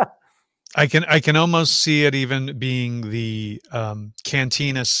 I can almost see it even being the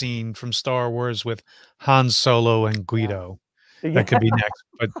cantina scene from Star Wars with Han Solo and Guido. Yeah. That could be next.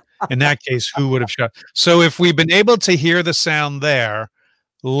 But in that case, who would have shot? So if we've been able to hear the sound there,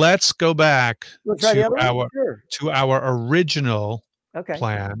 let's go back to our original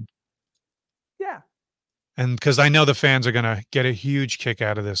plan. Yeah. And because I know the fans are going to get a huge kick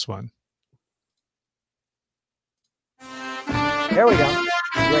out of this one. There we go.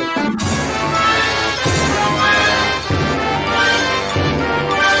 Great.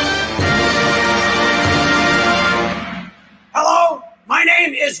 Hello, my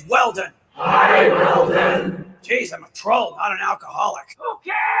name is Weldon. Hi, Weldon. Jeez, I'm a troll, not an alcoholic. Who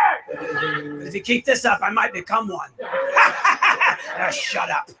cares? But if you keep this up, I might become one. Shut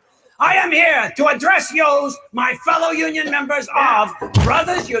up. I am here to address you, my fellow union members of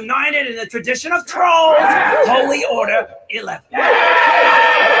Brothers United in the Tradition of Trolls, Holy Order 11.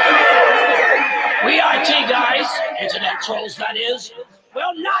 We I.T. guys, internet trolls that is,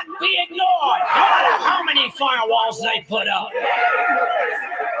 will not be ignored, no matter how many firewalls they put up.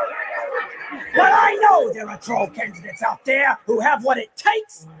 But I know there are troll candidates out there who have what it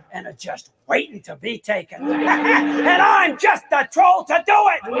takes and are just waiting to be taken. And I'm just a troll to do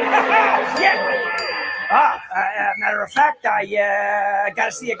it. Matter of fact, I got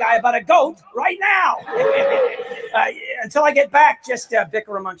to see a guy about a goat right now. Until I get back, just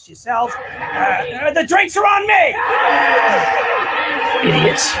bicker amongst yourselves. The drinks are on me.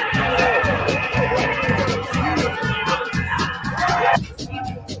 Idiots.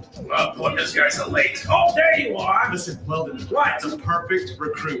 Well, boy, this guy's so late. Oh, there you are. Listen, Weldon, What? that's a perfect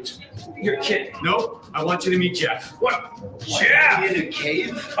recruit. You're kidding. Nope, I want you to meet Jeff. What? Jeff? In a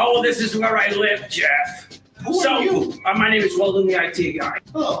cave? Oh, this is where I live, Jeff. Who are you? My name is Weldon the I.T.Guy.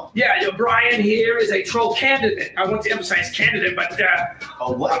 Oh. Yeah, Brian here is a troll candidate. I want to emphasize candidate, but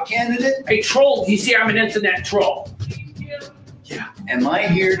A what candidate? a troll. You see, I'm an internet troll. Yeah. Am I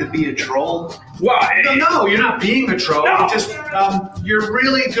here to be a troll? Well, No, you're not being a troll. No. You're just, you're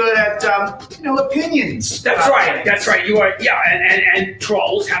really good at, opinions. That's right. That's right. You are. Yeah, and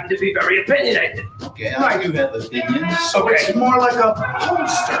trolls happen to be very opinionated. Okay, I do have opinions. Okay. It's more like a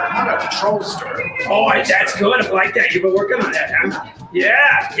pollster, not a trollster. Oh, that's good. I like that. You've been working on that, huh?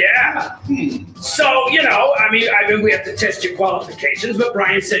 Yeah. So, I mean, we have to test your qualifications, but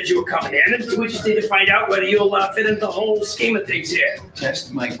Brian said you were coming in, and we just need to find out whether you'll fit into the whole scheme of things here.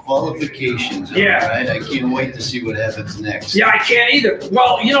 Test my qualifications. Yeah. All right? I can't wait to see what happens next. Yeah, I can't either.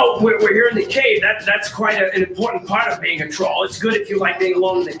 Well, we're here in the cave. That's quite an important part of being a troll. It's good if you like being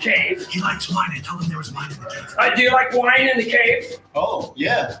alone in the cave. He likes wine. I told him there was wine in the cave. Do you like wine in the cave? Oh,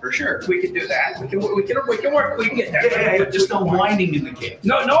 yeah, for sure. We can do that. We can work. We can get that. Yeah, just no whining in the cave.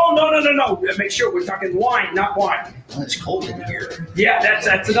 No. Make sure we're talking wine, not wine. Well, it's cold in here. Yeah,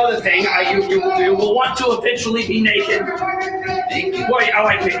 that's another thing. You will want to eventually be naked. Naked? Boy, I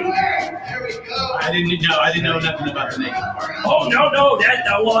like naked. I didn't know nothing about the naked part. Oh, no.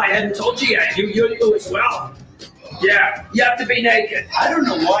 Well, I hadn't told you yet. You do as well. Yeah, you have to be naked. I don't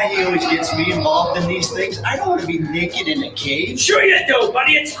know why he always gets me involved in these things. I don't want to be naked in a cave. Sure you do,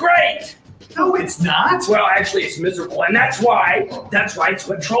 buddy. It's great. No, it's not. Well, actually, it's miserable, and that's why it's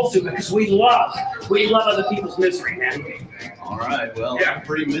what trolls do, because we love other people's misery, man. All right, well, Yeah. I'm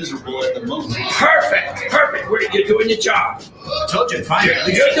pretty miserable at the moment. Perfect. You're doing your job. I told you, fine.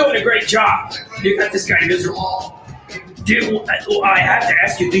 You're doing a great job. You got this guy miserable. I have to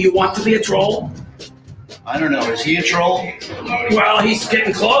ask you, do you want to be a troll? I don't know. Is he a troll? Well, he's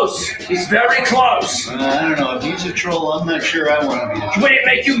getting close. He's very close. I don't know. If he's a troll, I'm not sure I want to be a troll. Would it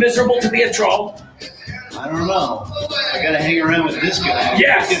make you miserable to be a troll? I don't know. I gotta hang around with this guy.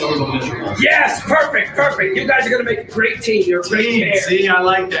 Yes. Get a little miserable. Yes, perfect. You guys are gonna make a great team. You're a great Team, pair. see, I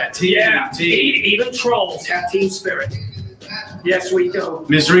like that. Team, Yeah, team. even trolls have team spirit. Yes, we do.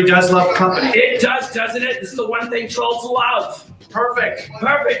 Misery does love company. It does, doesn't it? This is the one thing trolls love. Perfect. We So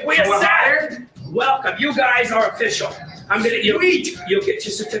are we're set. hired? Welcome. You guys are official. You'll get your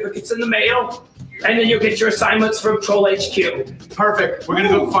certificates in the mail, and then you'll get your assignments from Troll HQ. Perfect. We're gonna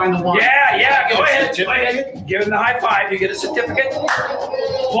go find the one. Yeah. Go ahead. Give them the high five. You get a certificate.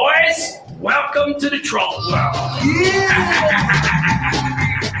 Boys, welcome to the troll world.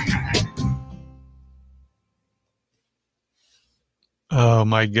 Oh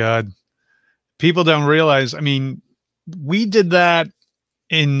my God. People don't realize, I mean, we did that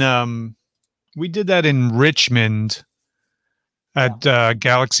in Richmond at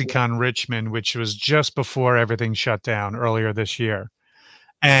GalaxyCon Richmond, which was just before everything shut down earlier this year.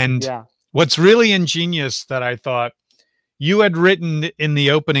 And what's really ingenious that I thought you had written in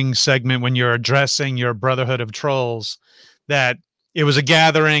the opening segment when you're addressing your Brotherhood of Trolls, that it was a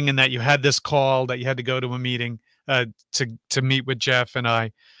gathering and that you had this call that you had to go to a meeting to meet with Jeff and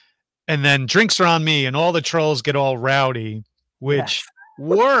I, and then drinks are on me and all the trolls get all rowdy, which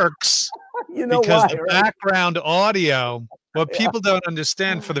works because the background audio, what people don't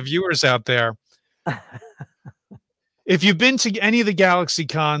understand for the viewers out there, if you've been to any of the Galaxy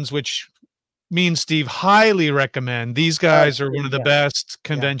Cons, which me and Steve highly recommend, these guys are one of the best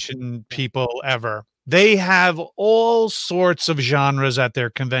convention people ever. They have all sorts of genres at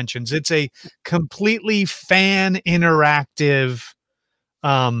their conventions. It's a completely fan interactive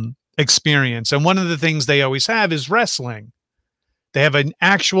experience. And one of the things they always have is wrestling. They have an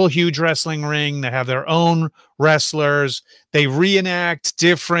actual huge wrestling ring. They have their own wrestlers. They reenact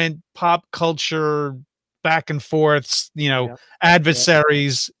different pop culture back and forths,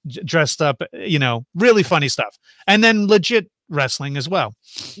 adversaries dressed up, really funny stuff. And then legit wrestling as well.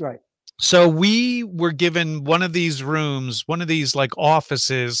 Right. So we were given one of these rooms, one of these like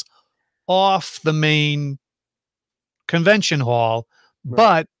offices off the main convention hall,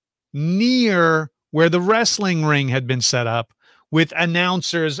 but near where the wrestling ring had been set up, with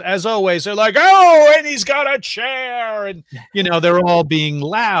announcers, as always. They're like, oh, and he's got a chair. And, they're all being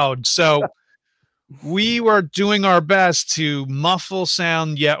loud. So we were doing our best to muffle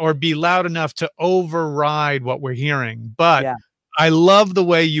sound or be loud enough to override what we're hearing. But I love the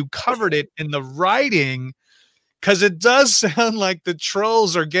way you covered it in the writing, because it does sound like the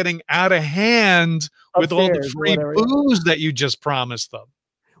trolls are getting out of hand with all the free booze that you just promised them.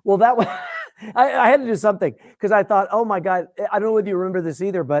 Well, that was, I had to do something because I thought, oh my God, I don't know if you remember this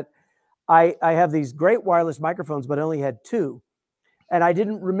either, but I have these great wireless microphones, but I only had two. And I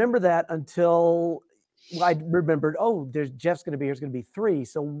didn't remember that until I remembered, Jeff's going to be here. It's going to be three.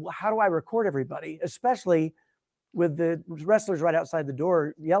 So how do I record everybody, especially with the wrestlers right outside the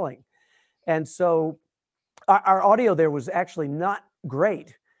door yelling? And so our audio there was actually not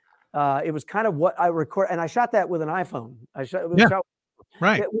great. It was kind of what I record, and I shot that with an iPhone.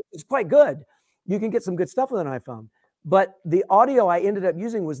 It's quite good. You can get some good stuff with an iPhone. But the audio I ended up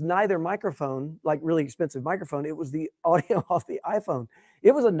using was neither microphone, like really expensive microphone. It was the audio off the iPhone.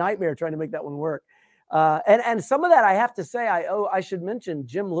 It was a nightmare trying to make that one work. And some of that, I have to say, I should mention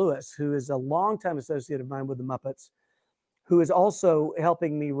Jim Lewis, who is a longtime associate of mine with the Muppets, who is also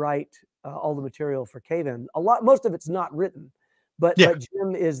helping me write all the material for Cave-In. Most of it's not written, but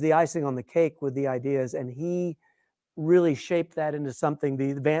Jim is the icing on the cake with the ideas, and he really shaped that into something, the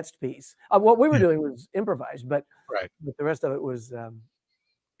advanced piece. What we were doing was improvised, but the rest of it was,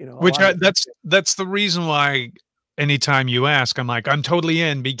 that's the reason why anytime you ask, I'm like, I'm totally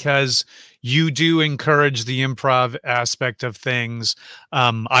in, because you do encourage the improv aspect of things.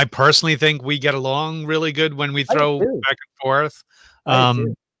 I personally think we get along really good when we throw back and forth.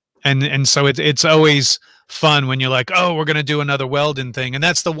 And so it's always fun when you're like, oh, we're going to do another Weldon thing. And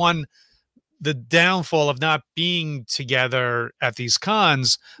that's the downfall of not being together at these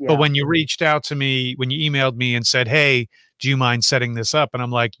cons. But when you reached out to me, when you emailed me and said, hey, do you mind setting this up? And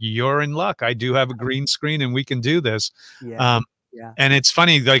I'm like, you're in luck. I do have a green screen and we can do this. And it's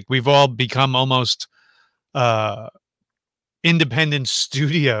funny, like we've all become almost independent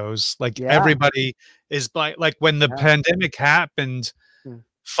studios. Like everybody is like when the pandemic happened,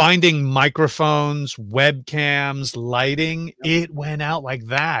 finding microphones, webcams, lighting, it went out like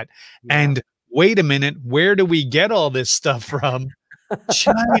that. And wait a minute, where do we get all this stuff from?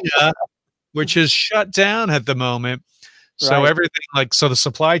 China, which is shut down at the moment. So everything so the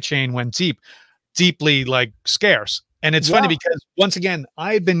supply chain went deeply like scarce. And it's funny because once again,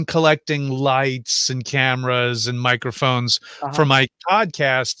 I've been collecting lights and cameras and microphones for my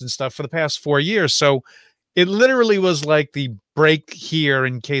podcast and stuff for the past 4 years. So it literally was like the break here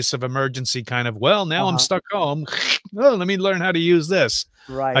in case of emergency kind of, well, now I'm stuck home. Oh, let me learn how to use this.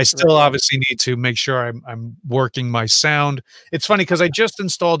 Right. I still obviously need to make sure I'm working my sound. It's funny because I just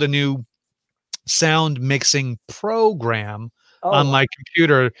installed a new sound mixing program on my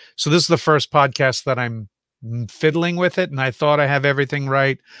computer. So this is the first podcast that I'm fiddling with it, and I thought I have everything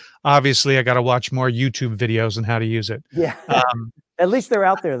right. Obviously, I got to watch more YouTube videos on how to use it. Yeah. At least they're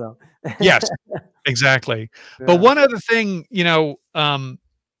out there, though. Yes, exactly. Yeah. But one other thing, you know,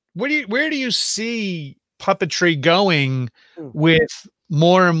 where do you see puppetry going with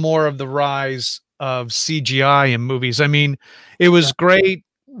more and more of the rise of CGI in movies? I mean, it was great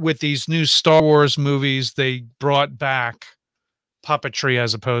with these new Star Wars movies. They brought back puppetry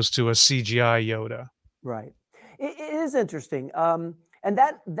as opposed to a CGI Yoda. Right. It is interesting. And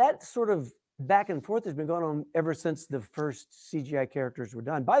that sort of back and forth has been going on ever since the first CGI characters were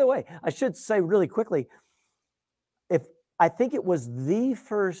done. By the way, I should say really quickly, I think it was the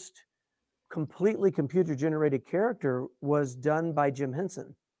first completely computer-generated character was done by Jim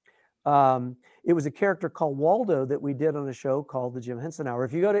Henson. It was a character called Waldo that we did on a show called the Jim Henson Hour.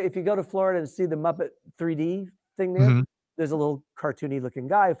 If you go to Florida and see the Muppet 3D thing there, there's a little cartoony looking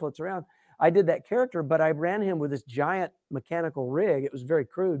guy who floats around. I did that character, but I ran him with this giant mechanical rig. It was very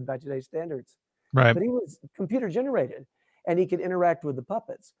crude by today's standards. Right. But he was computer generated and he could interact with the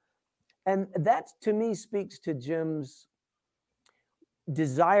puppets. And that to me speaks to Jim's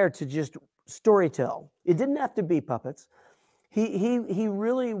desire to just storytell. It didn't have to be puppets. He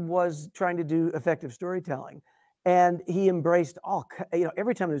really was trying to do effective storytelling. And he embraced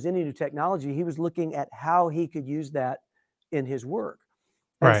every time there was any new technology, he was looking at how he could use that in his work.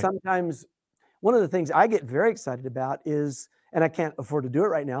 And sometimes one of the things I get very excited about is, and I can't afford to do it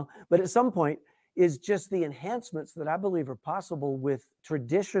right now, but at some point is just the enhancements that I believe are possible with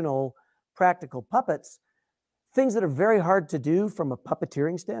traditional practical puppets, things that are very hard to do from a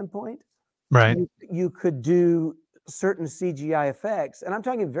puppeteering standpoint. Right. You could do certain CGI effects, and I'm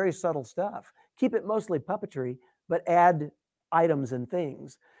talking very subtle stuff. Keep it mostly puppetry, but add items and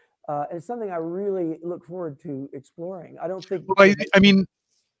things. And it's something I really look forward to exploring. I don't think. Well, I mean,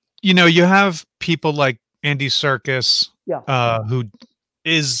 you know, you have people like Andy Serkis, who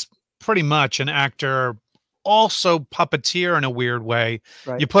is pretty much an actor, also puppeteer in a weird way.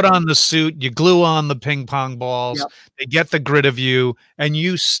 You put on the suit, you glue on the ping pong balls, they get the grid of you, and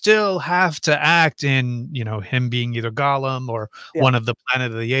you still have to act in, you know, him being either Gollum or one of the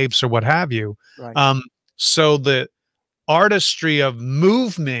Planet of the Apes or what have you. So the artistry of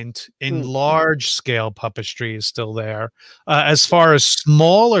movement in large scale puppetry is still there. As far as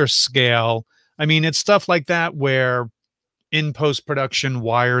smaller scale, I mean, it's stuff like that where in post-production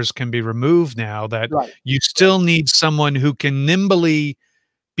wires can be removed now, that you still need someone who can nimbly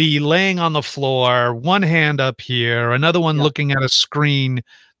be laying on the floor, one hand up here, another one looking at a screen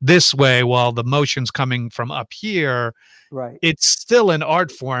this way while the motion's coming from up here. It's still an art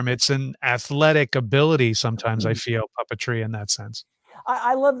form. It's an athletic ability. Sometimes I feel puppetry in that sense.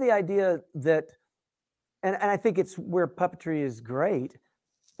 I love the idea that, and I think it's where puppetry is great,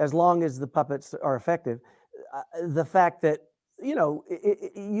 as long as the puppets are effective. The fact that, you know,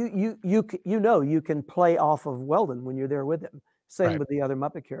 you can play off of Weldon when you're there with him. Same with the other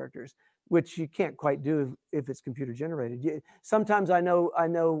Muppet characters, which you can't quite do if it's computer generated. Sometimes I know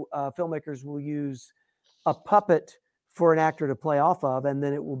filmmakers will use a puppet for an actor to play off of, and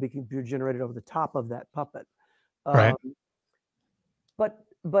then it will be computer generated over the top of that puppet.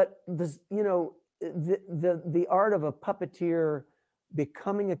 But this, you know, the art of a puppeteer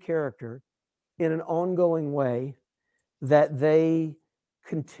becoming a character in an ongoing way that they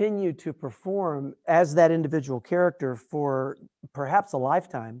continue to perform as that individual character for perhaps a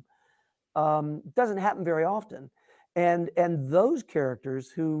lifetime doesn't happen very often. And those characters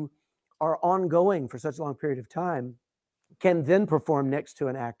who are ongoing for such a long period of time can then perform next to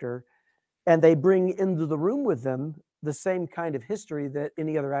an actor, and they bring into the room with them the same kind of history that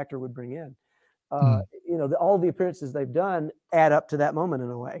any other actor would bring in. You know, all the appearances they've done add up to that moment in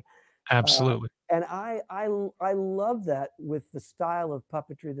a way. Absolutely. And I love that with the style of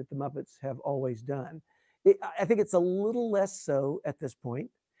puppetry that the Muppets have always done. I think it's a little less so at this point.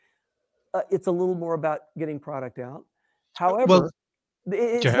 It's a little more about getting product out. However,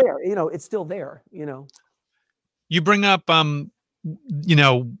 it's there. You know, it's still there. You know. You bring up, you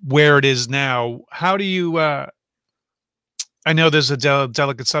know, where it is now. How do you? I know there's a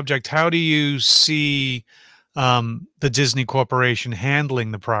delicate subject. How do you see the Disney Corporation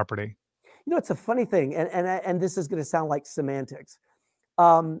handling the property? You know, it's a funny thing, and this is going to sound like semantics.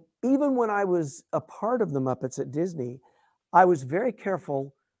 Even when I was a part of the Muppets at Disney, I was very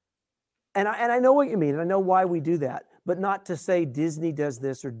careful And I know what you mean, and I know why we do that, but not to say Disney does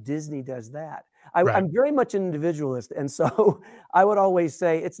this or Disney does that. I'm very much an individualist, and so I would always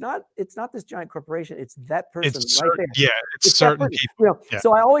say it's not this giant corporation, it's that person right there. Yeah, it's certain people. You know,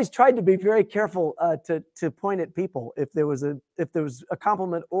 so I always tried to be very careful to point at people if there was a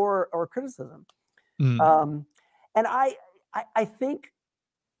compliment or criticism. And I think,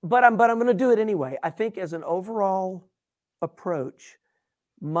 but I'm going to do it anyway. I think as an overall approach,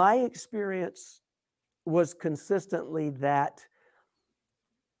 my experience was consistently that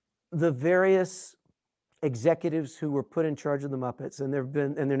the various executives who were put in charge of the Muppets, and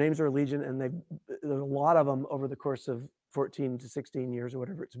their names are legion, and there's a lot of them over the course of 14 to 16 years or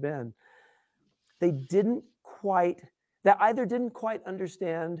whatever it's been. They either didn't quite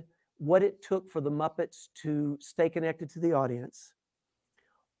understand what it took for the Muppets to stay connected to the audience,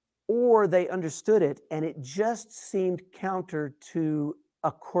 or they understood it and it just seemed counter to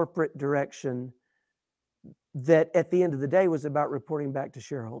a corporate direction that at the end of the day was about reporting back to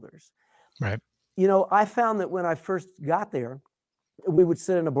shareholders. Right. You know, I found that when I first got there, we would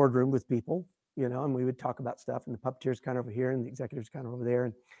sit in a boardroom with people, you know, and we would talk about stuff, and the puppeteer's kind of over here and the executive's kind of over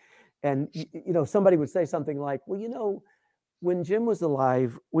there. And you know, somebody would say something like, well, you know, when Jim was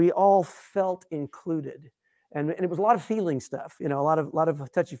alive, we all felt included. And it was a lot of feeling stuff, you know, a lot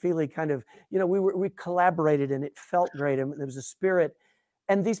of touchy-feely kind of, you know, we collaborated and it felt great. And there was a spirit.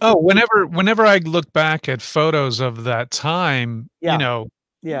 And these people, whenever I look back at photos of that time, you know,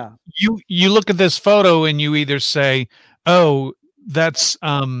 you look at this photo and you either say, oh, that's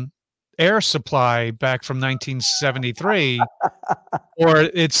air supply back from 1973, or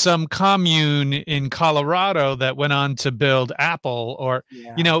it's some commune in Colorado that went on to build Apple, or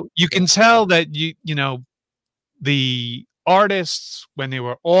you know, you can tell that you know, the artists, when they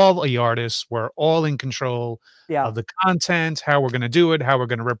were all the artists, were all in control of the content, how we're going to do it, how we're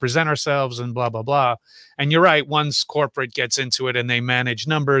going to represent ourselves, and blah, blah, blah. And you're right, once corporate gets into it and they manage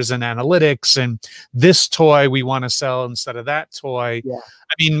numbers and analytics and this toy we want to sell instead of that toy.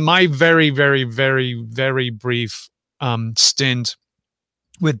 I mean, my very, very, very, very brief stint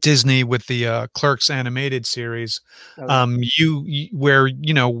with Disney with the Clerks animated series, where,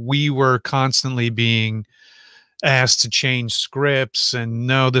 you know, we were constantly being asked to change scripts and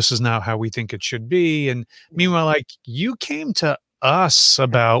no, this is not how we think it should be. And meanwhile, like, you came to us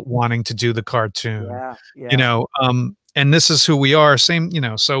about wanting to do the cartoon, you know, and this is who we are. Same, you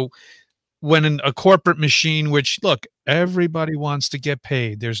know, so when a corporate machine, which look, everybody wants to get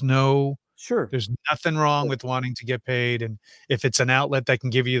paid. There's there's nothing wrong with wanting to get paid. And if it's an outlet that can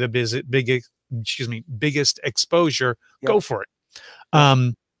give you the biggest exposure, go for it.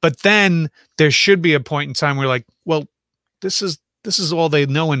 But then there should be a point in time where, like, well, this is all they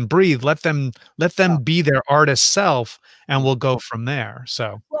know and breathe. Let them be their artist self, and we'll go from there.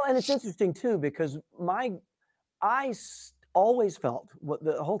 So well, and it's interesting too, because I always felt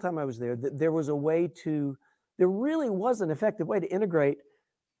the whole time I was there that there was a way there really was an effective way to integrate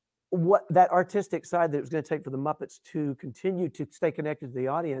what that artistic side that it was going to take for the Muppets to continue to stay connected to the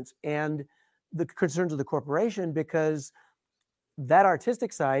audience and the concerns of the corporation, because that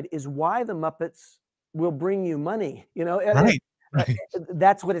artistic side is why the Muppets will bring you money, you know,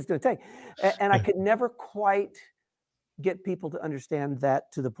 that's what it's going to take. And I could never quite get people to understand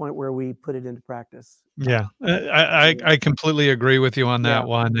that to the point where we put it into practice. Yeah, I completely agree with you on that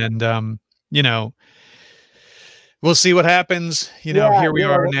one. And, you know, we'll see what happens. You know, here we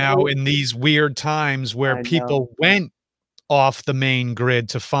are now in these weird times where people went off the main grid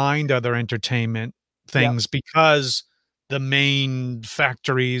to find other entertainment things because the main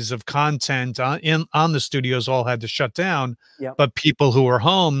factories of content on the studios all had to shut down. But people who were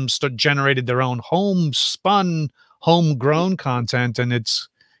home generated their own homespun, homegrown content, and it's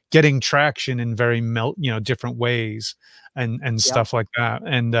getting traction in very different ways and stuff like that.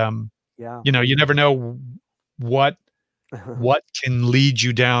 And you know, you never know what can lead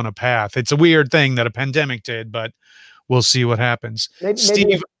you down a path. It's a weird thing that a pandemic did, but we'll see what happens.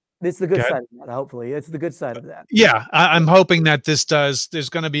 Steve, it's the good side of that, hopefully. It's the good side of that. Yeah, I'm hoping that there's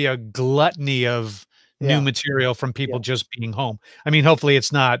going to be a gluttony of new material from people just being home. I mean, hopefully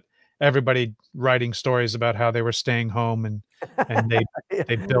it's not everybody writing stories about how they were staying home and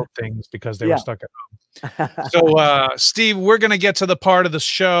they built things because they were stuck at home. So, Steve, we're going to get to the part of the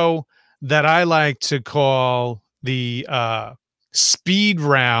show that I like to call the speed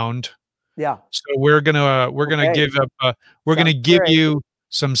round. Yeah. So we're gonna give you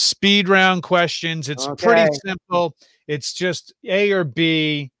some speed round questions. It's pretty simple. It's just A or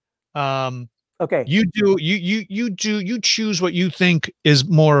B. Okay. You choose what you think is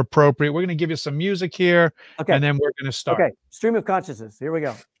more appropriate. We're gonna give you some music here, and then we're gonna start. Okay. Stream of consciousness. Here we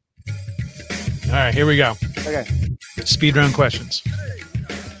go. All right, here we go. Okay. Speed round questions.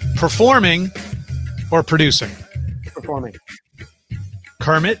 Performing or producing? Performing.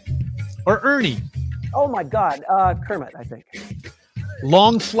 Kermit or Ernie? Oh my God. Kermit, I think.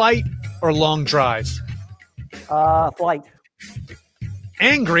 Long flight or long drive? Flight.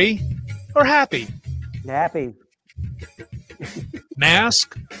 Angry or happy? Happy.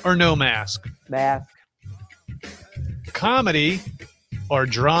 Mask or no mask? Mask. Comedy or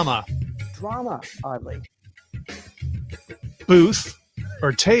drama? Drama, oddly. Booth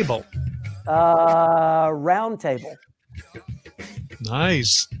or table? Round table.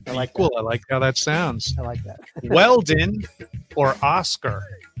 Nice. I like Equal. I like how that sounds. I like that. Weldon or Oscar?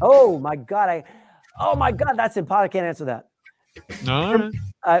 Oh my God. Oh my God. That's impossible. I can't answer that. No.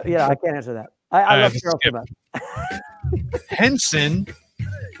 Yeah, I can't answer that. I love Carol so much. Henson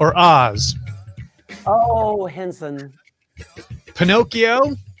or Oz? Oh, Henson.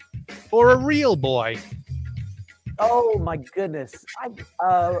 Pinocchio or a real boy? Oh my goodness.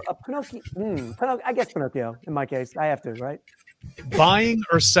 A Pinocchio. I guess Pinocchio in my case. I have to, right? Buying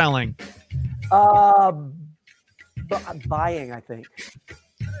or selling? Buying, I think.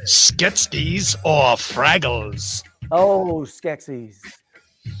 Skeksis or Fraggles? Oh, Skeksis.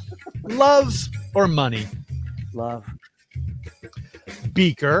 Love or money? Love.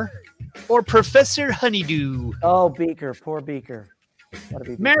 Beaker or Professor Honeydew? Oh, Beaker. Poor Beaker. Gotta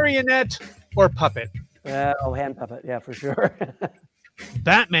be Beaker. Marionette or puppet? Oh, hand puppet. Yeah, for sure.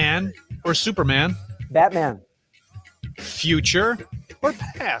 Batman or Superman? Batman. Future or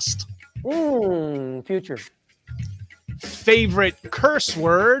past? Future. Favorite curse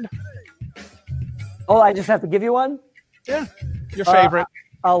word? Oh, I just have to give you one? Yeah, your favorite.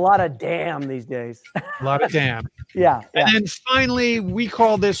 A lot of damn these days. A lot of damn. Yeah. And then finally, we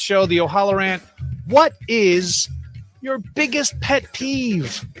call this show the O'HalloRANT. What is your biggest pet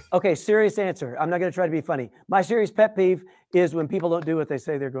peeve? Okay, serious answer. I'm not going to try to be funny. My serious pet peeve is when people don't do what they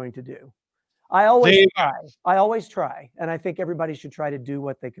say they're going to do. I always try. I always try. And I think everybody should try to do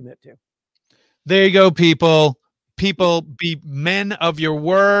what they commit to. There you go, people. People, be men of your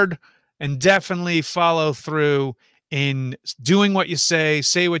word and definitely follow through in doing what you say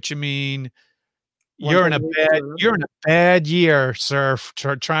what you mean. You're in a bad year, sir,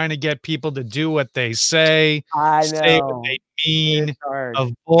 for trying to get people to do what they say, say what they mean,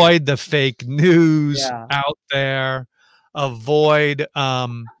 avoid the fake news out there, avoid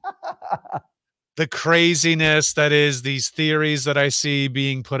the craziness that is these theories that I see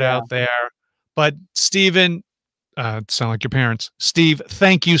being put out there. But Stephen, sound like your parents. Steve,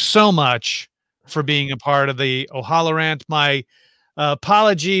 thank you so much for being a part of the O'HalloRANT. My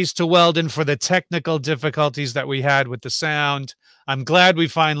apologies to Weldon for the technical difficulties that we had with the sound. I'm glad we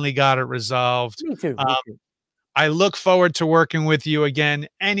finally got it resolved. Me too. I look forward to working with you again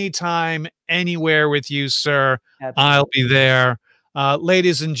anytime, anywhere with you, sir. Absolutely. I'll be there.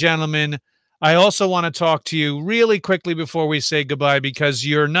 Ladies and gentlemen, I also want to talk to you really quickly before we say goodbye, because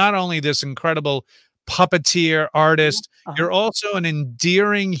you're not only this incredible puppeteer artist, you're also an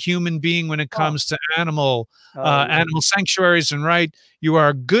endearing human being when it comes to animal sanctuaries. And you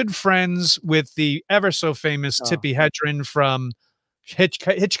are good friends with the ever so famous Tippi Hedren from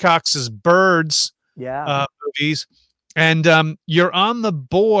Hitchcock's Birds movies, and you're on the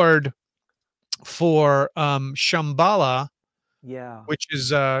board for Shambhala, which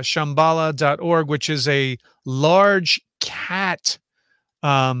is shambhala.org, which is a large cat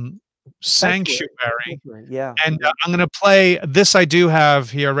sanctuary. And I'm going to play this. I do have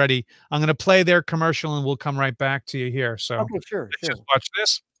here ready. I'm going to play their commercial and we'll come right back to you here. So sure. Just watch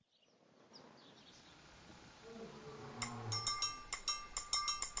this.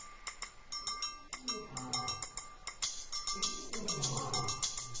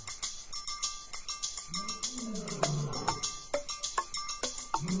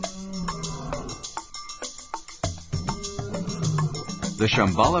 The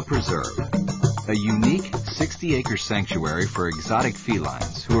Shambhala Preserve, a unique 60-acre sanctuary for exotic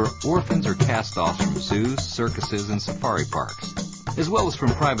felines who are orphans or cast-offs from zoos, circuses, and safari parks, as well as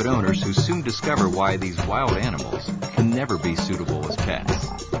from private owners who soon discover why these wild animals can never be suitable as pets.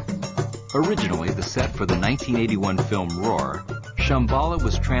 Originally the set for the 1981 film Roar, Shambhala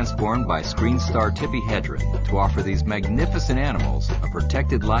was transformed by screen star Tippi Hedren to offer these magnificent animals a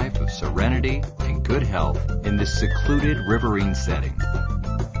protected life of serenity and good health in this secluded riverine setting.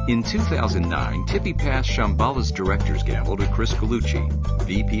 In 2009, Tippi passed Shambhala's director's gavel to Chris Gallucci,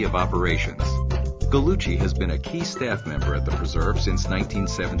 VP of Operations. Gallucci has been a key staff member at the preserve since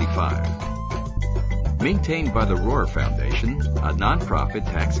 1975. Maintained by the Roar Foundation, a nonprofit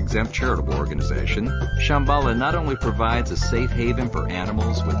tax-exempt charitable organization, Shambhala not only provides a safe haven for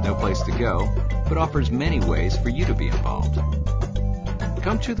animals with no place to go, but offers many ways for you to be involved.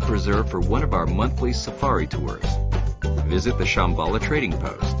 Come to the preserve for one of our monthly safari tours. Visit the Shambhala Trading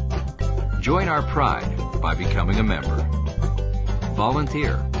Post. Join our pride by becoming a member.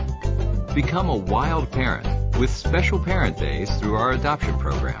 Volunteer. Become a wild parent with special parent days through our adoption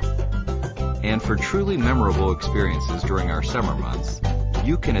program. And for truly memorable experiences during our summer months,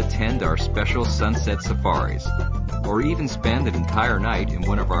 you can attend our special sunset safaris, or even spend an entire night in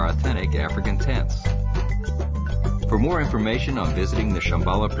one of our authentic African tents. For more information on visiting the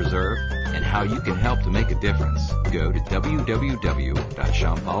Shambhala Preserve and how you can help to make a difference, go to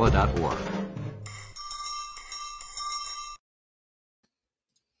www.shambhala.org.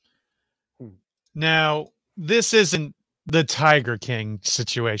 Now, this isn't the Tiger King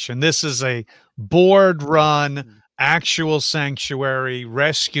situation. This is a board-run actual sanctuary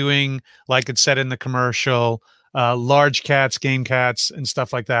rescuing, like it said in the commercial, large cats, game cats, and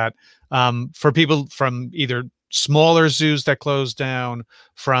stuff like that, for people from either smaller zoos that close down,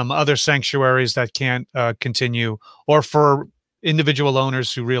 from other sanctuaries that can't continue, or for individual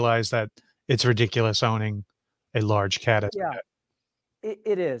owners who realize that it's ridiculous owning a large cat. Yeah,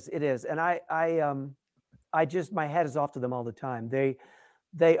 it is. And I just, my head is off to them all the time. They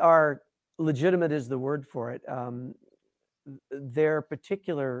are legitimate is the word for it. Their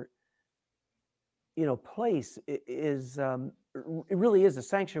particular, place is, it really is a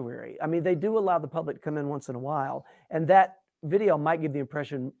sanctuary. I mean, they do allow the public to come in once in a while, and that video might give the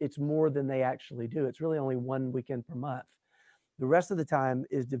impression it's more than they actually do. It's really only one weekend per month. The rest of the time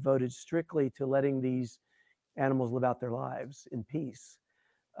is devoted strictly to letting these animals live out their lives in peace.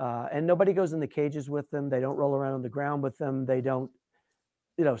 And nobody goes in the cages with them. They don't roll around on the ground with them. They don't,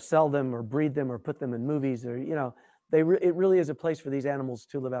 sell them or breed them or put them in movies, or, it really is a place for these animals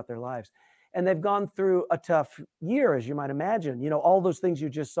to live out their lives. And they've gone through a tough year, as you might imagine. All those things you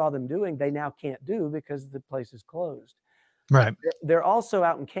just saw them doing, they now can't do because the place is closed. Right. They're also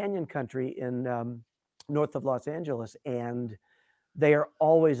out in canyon country in north of Los Angeles, and they are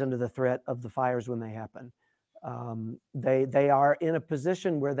always under the threat of the fires when they happen. They are in a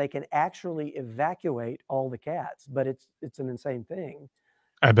position where they can actually evacuate all the cats, but it's an insane thing.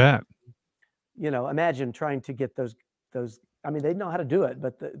 I bet. Imagine trying to get those. I mean, they know how to do it,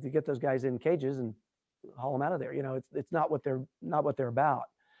 but to get those guys in cages and haul them out of there, it's not what they're about.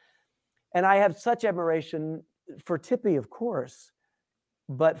 And I have such admiration for Tippy, of course,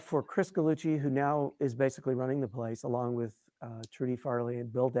 but for Chris Gallucci, who now is basically running the place, along with Trudy Farley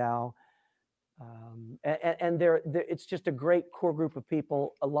and Bill Dow. And it's just a great core group of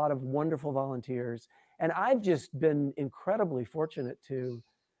people, a lot of wonderful volunteers. And I've just been incredibly fortunate to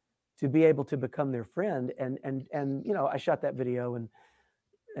be able to become their friend. And I shot that video and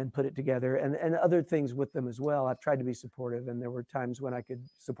put it together, and other things with them as well. I've tried to be supportive, and there were times when I could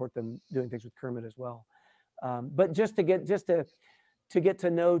support them doing things with Kermit as well. But just to get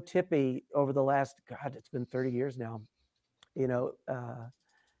to know Tippy over the last, God, it's been 30 years now.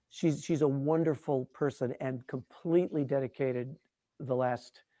 She's a wonderful person and completely dedicated the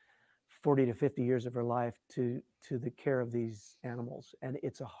last 40 to 50 years of her life to the care of these animals. And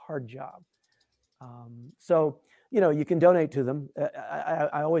it's a hard job. So, you can donate to them.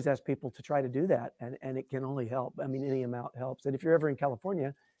 I always ask people to try to do that, and it can only help. I mean, any amount helps. And if you're ever in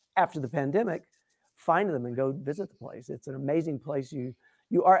California after the pandemic, find them and go visit the place. It's an amazing place. You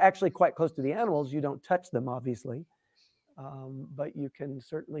are actually quite close to the animals. You don't touch them, obviously. But you can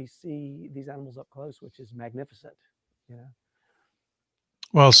certainly see these animals up close, which is magnificent.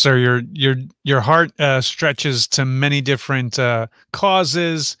 Well, sir, your heart stretches to many different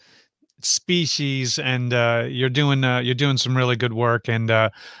causes, species, and you're doing some really good work. And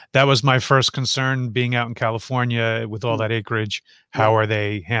that was my first concern, being out in California with all that acreage. How are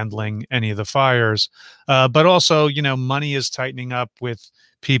they handling any of the fires? But also, money is tightening up with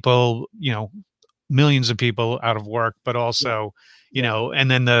people, millions of people out of work, but also, and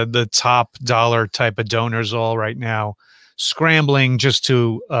then the top dollar type of donors all right now scrambling just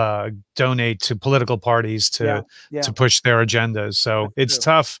to donate to political parties to push their agendas. So it's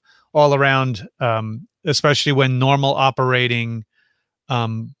tough all around, especially when normal operating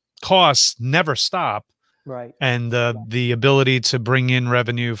costs never stop. Right. And the ability to bring in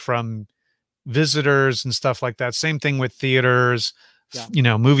revenue from visitors and stuff like that. Same thing with theaters.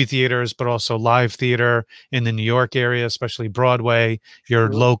 Movie theaters, but also live theater in the New York area, especially Broadway.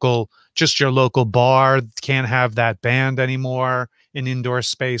 Your local bar can't have that band anymore in indoor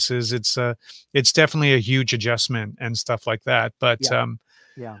spaces. It's definitely a huge adjustment and stuff like that. But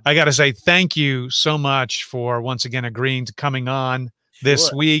Yeah. I got to say thank you so much for once again agreeing to coming on this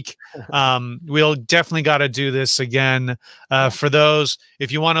Sure. week. We'll definitely got to do this again. For those,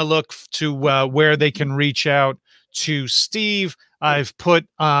 if you want to look to where they can reach out to Steve, I've put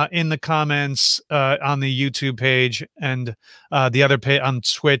in the comments on the YouTube page and the other page on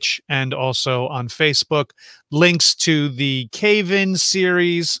Twitch and also on Facebook links to the Cave-In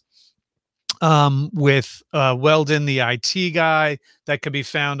series with Weldon the I.T.Guy that could be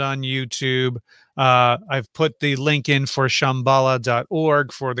found on YouTube. I've put the link in for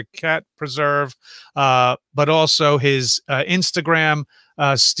shambhala.org for the cat preserve, but also his Instagram.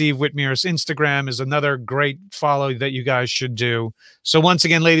 Steve Whitmire's Instagram is another great follow that you guys should do. So once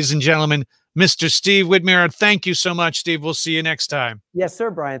again, ladies and gentlemen, Mr. Steve Whitmire, thank you so much, Steve. We'll see you next time. Yes, sir,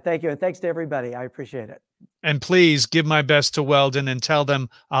 Brian. Thank you. And thanks to everybody. I appreciate it. And please give my best to Weldon and tell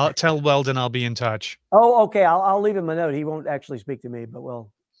Weldon I'll be in touch. Oh, okay. I'll leave him a note. He won't actually speak to me, but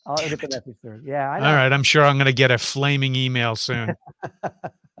I'll get the message through. Yeah, I know. All right. I'm sure I'm going to get a flaming email soon.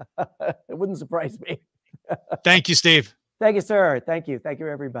 It wouldn't surprise me. Thank you, Steve. Thank you, sir. Thank you. Thank you,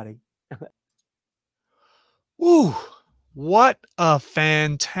 everybody. Ooh, what a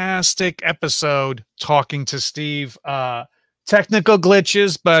fantastic episode talking to Steve. Technical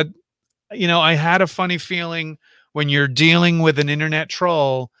glitches, but you know, I had a funny feeling when you're dealing with an internet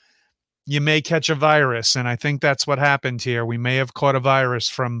troll, you may catch a virus. And I think that's what happened here. We may have caught a virus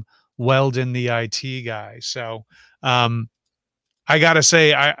from Weldon the I.T.Guy. So I got to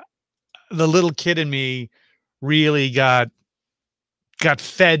say, the little kid in me really got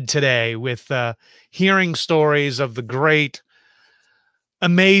fed today with hearing stories of the great,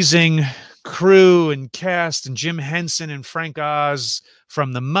 amazing crew and cast and Jim Henson and Frank Oz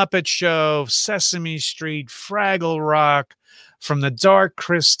from the Muppet Show, Sesame Street, Fraggle Rock, from the Dark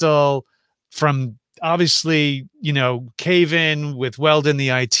Crystal, from obviously, you know, Cave-In with Weldon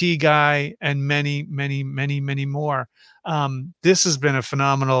the I.T.Guy, and many, many, many, many more. This has been a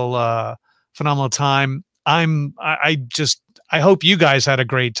phenomenal, phenomenal time. I hope you guys had a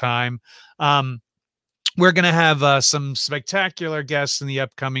great time. We're going to have some spectacular guests in the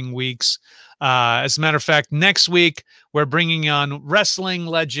upcoming weeks. As a matter of fact, next week, we're bringing on wrestling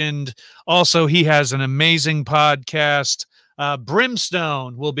legend. Also, he has an amazing podcast.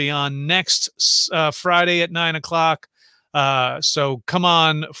 Brimstone will be on next Friday at 9 o'clock. So come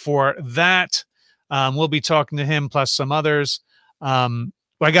on for that. We'll be talking to him plus some others.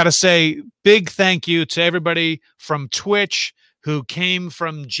 I got to say, big thank you to everybody from Twitch who came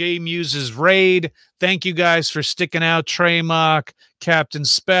from J Muse's raid. Thank you guys for sticking out. Trey Mock, Captain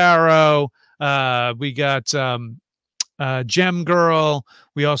Sparrow. We got Gem Girl.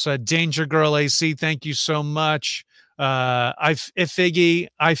 We also had Danger Girl AC. Thank you so much. I-Figgy,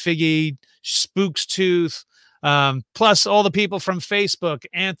 Spooks Tooth, plus all the people from Facebook.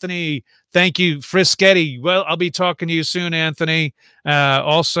 Anthony, thank you. Frischetti. Well, I'll be talking to you soon, Anthony.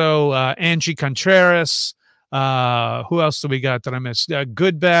 Also, Angie Contreras. Who else do we got that I missed?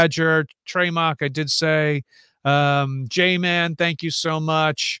 Good Badger, Trey Mock, I did say. J-Man, thank you so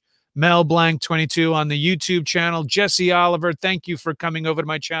much. Mel Blank 22 on the YouTube channel. Jesse Oliver, thank you for coming over to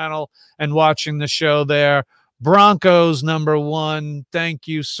my channel and watching the show there. Broncos #1, thank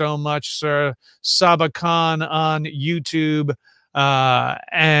you so much, sir. Saba Khan on YouTube,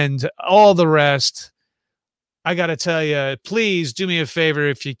 and all the rest. I got to tell you, please do me a favor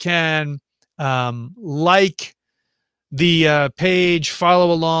if you can. Like the page,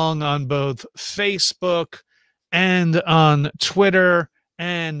 follow along on both Facebook and on Twitter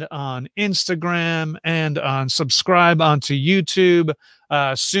and on Instagram and on subscribe onto YouTube.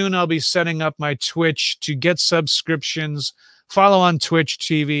 Soon I'll be setting up my Twitch to get subscriptions. Follow on Twitch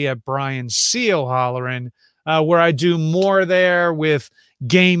TV at Brian C. O'Halloran, where I do more there with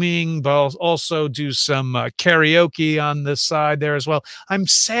gaming, but I'll also do some karaoke on the side there as well. I'm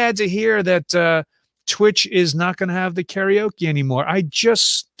sad to hear that Twitch is not going to have the karaoke anymore. I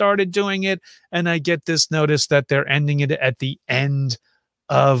just started doing it, and I get this notice that they're ending it at the end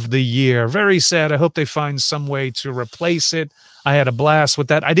of the year. Very sad. I hope they find some way to replace it. I had a blast with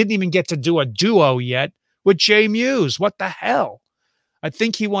that. I didn't even get to do a duo yet with J Muse. What the hell? I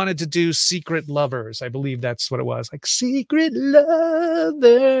think he wanted to do Secret Lovers. I believe that's what it was. Like, Secret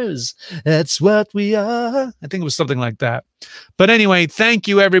Lovers, that's what we are. I think it was something like that. But anyway, thank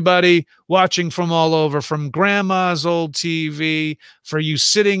you, everybody watching from all over, from Grandma's old TV, for you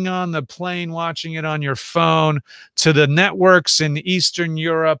sitting on the plane watching it on your phone, to the networks in Eastern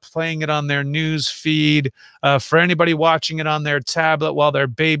Europe playing it on their news feed, for anybody watching it on their tablet while they're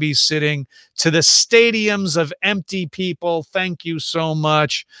babysitting, to the stadiums of empty people. Thank you so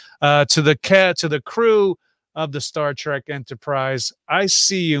much. To the crew of the Star Trek Enterprise. I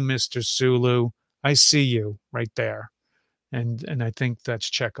see you, Mr. Sulu. I see you right there. And I think that's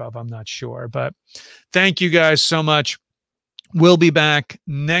Chekhov. I'm not sure. But thank you guys so much. We'll be back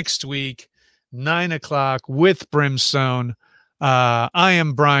next week, 9 o'clock with Brimstone. I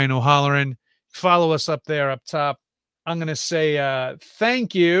am Brian O'HalloRANT. Follow us up there up top. I'm going to say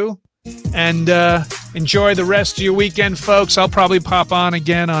thank you and enjoy the rest of your weekend, folks. I'll probably pop on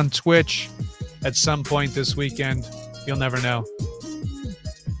again on Twitch at some point this weekend. You'll never know.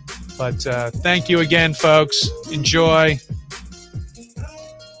 But thank you again, folks. Enjoy.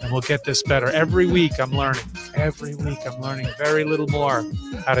 And we'll get this better. Every week I'm learning. Every week I'm learning very little more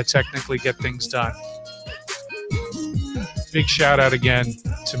how to technically get things done. Big shout out again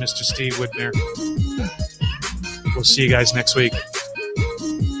to Mr. Steve Whitmire. We'll see you guys next week.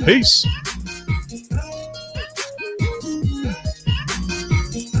 Peace.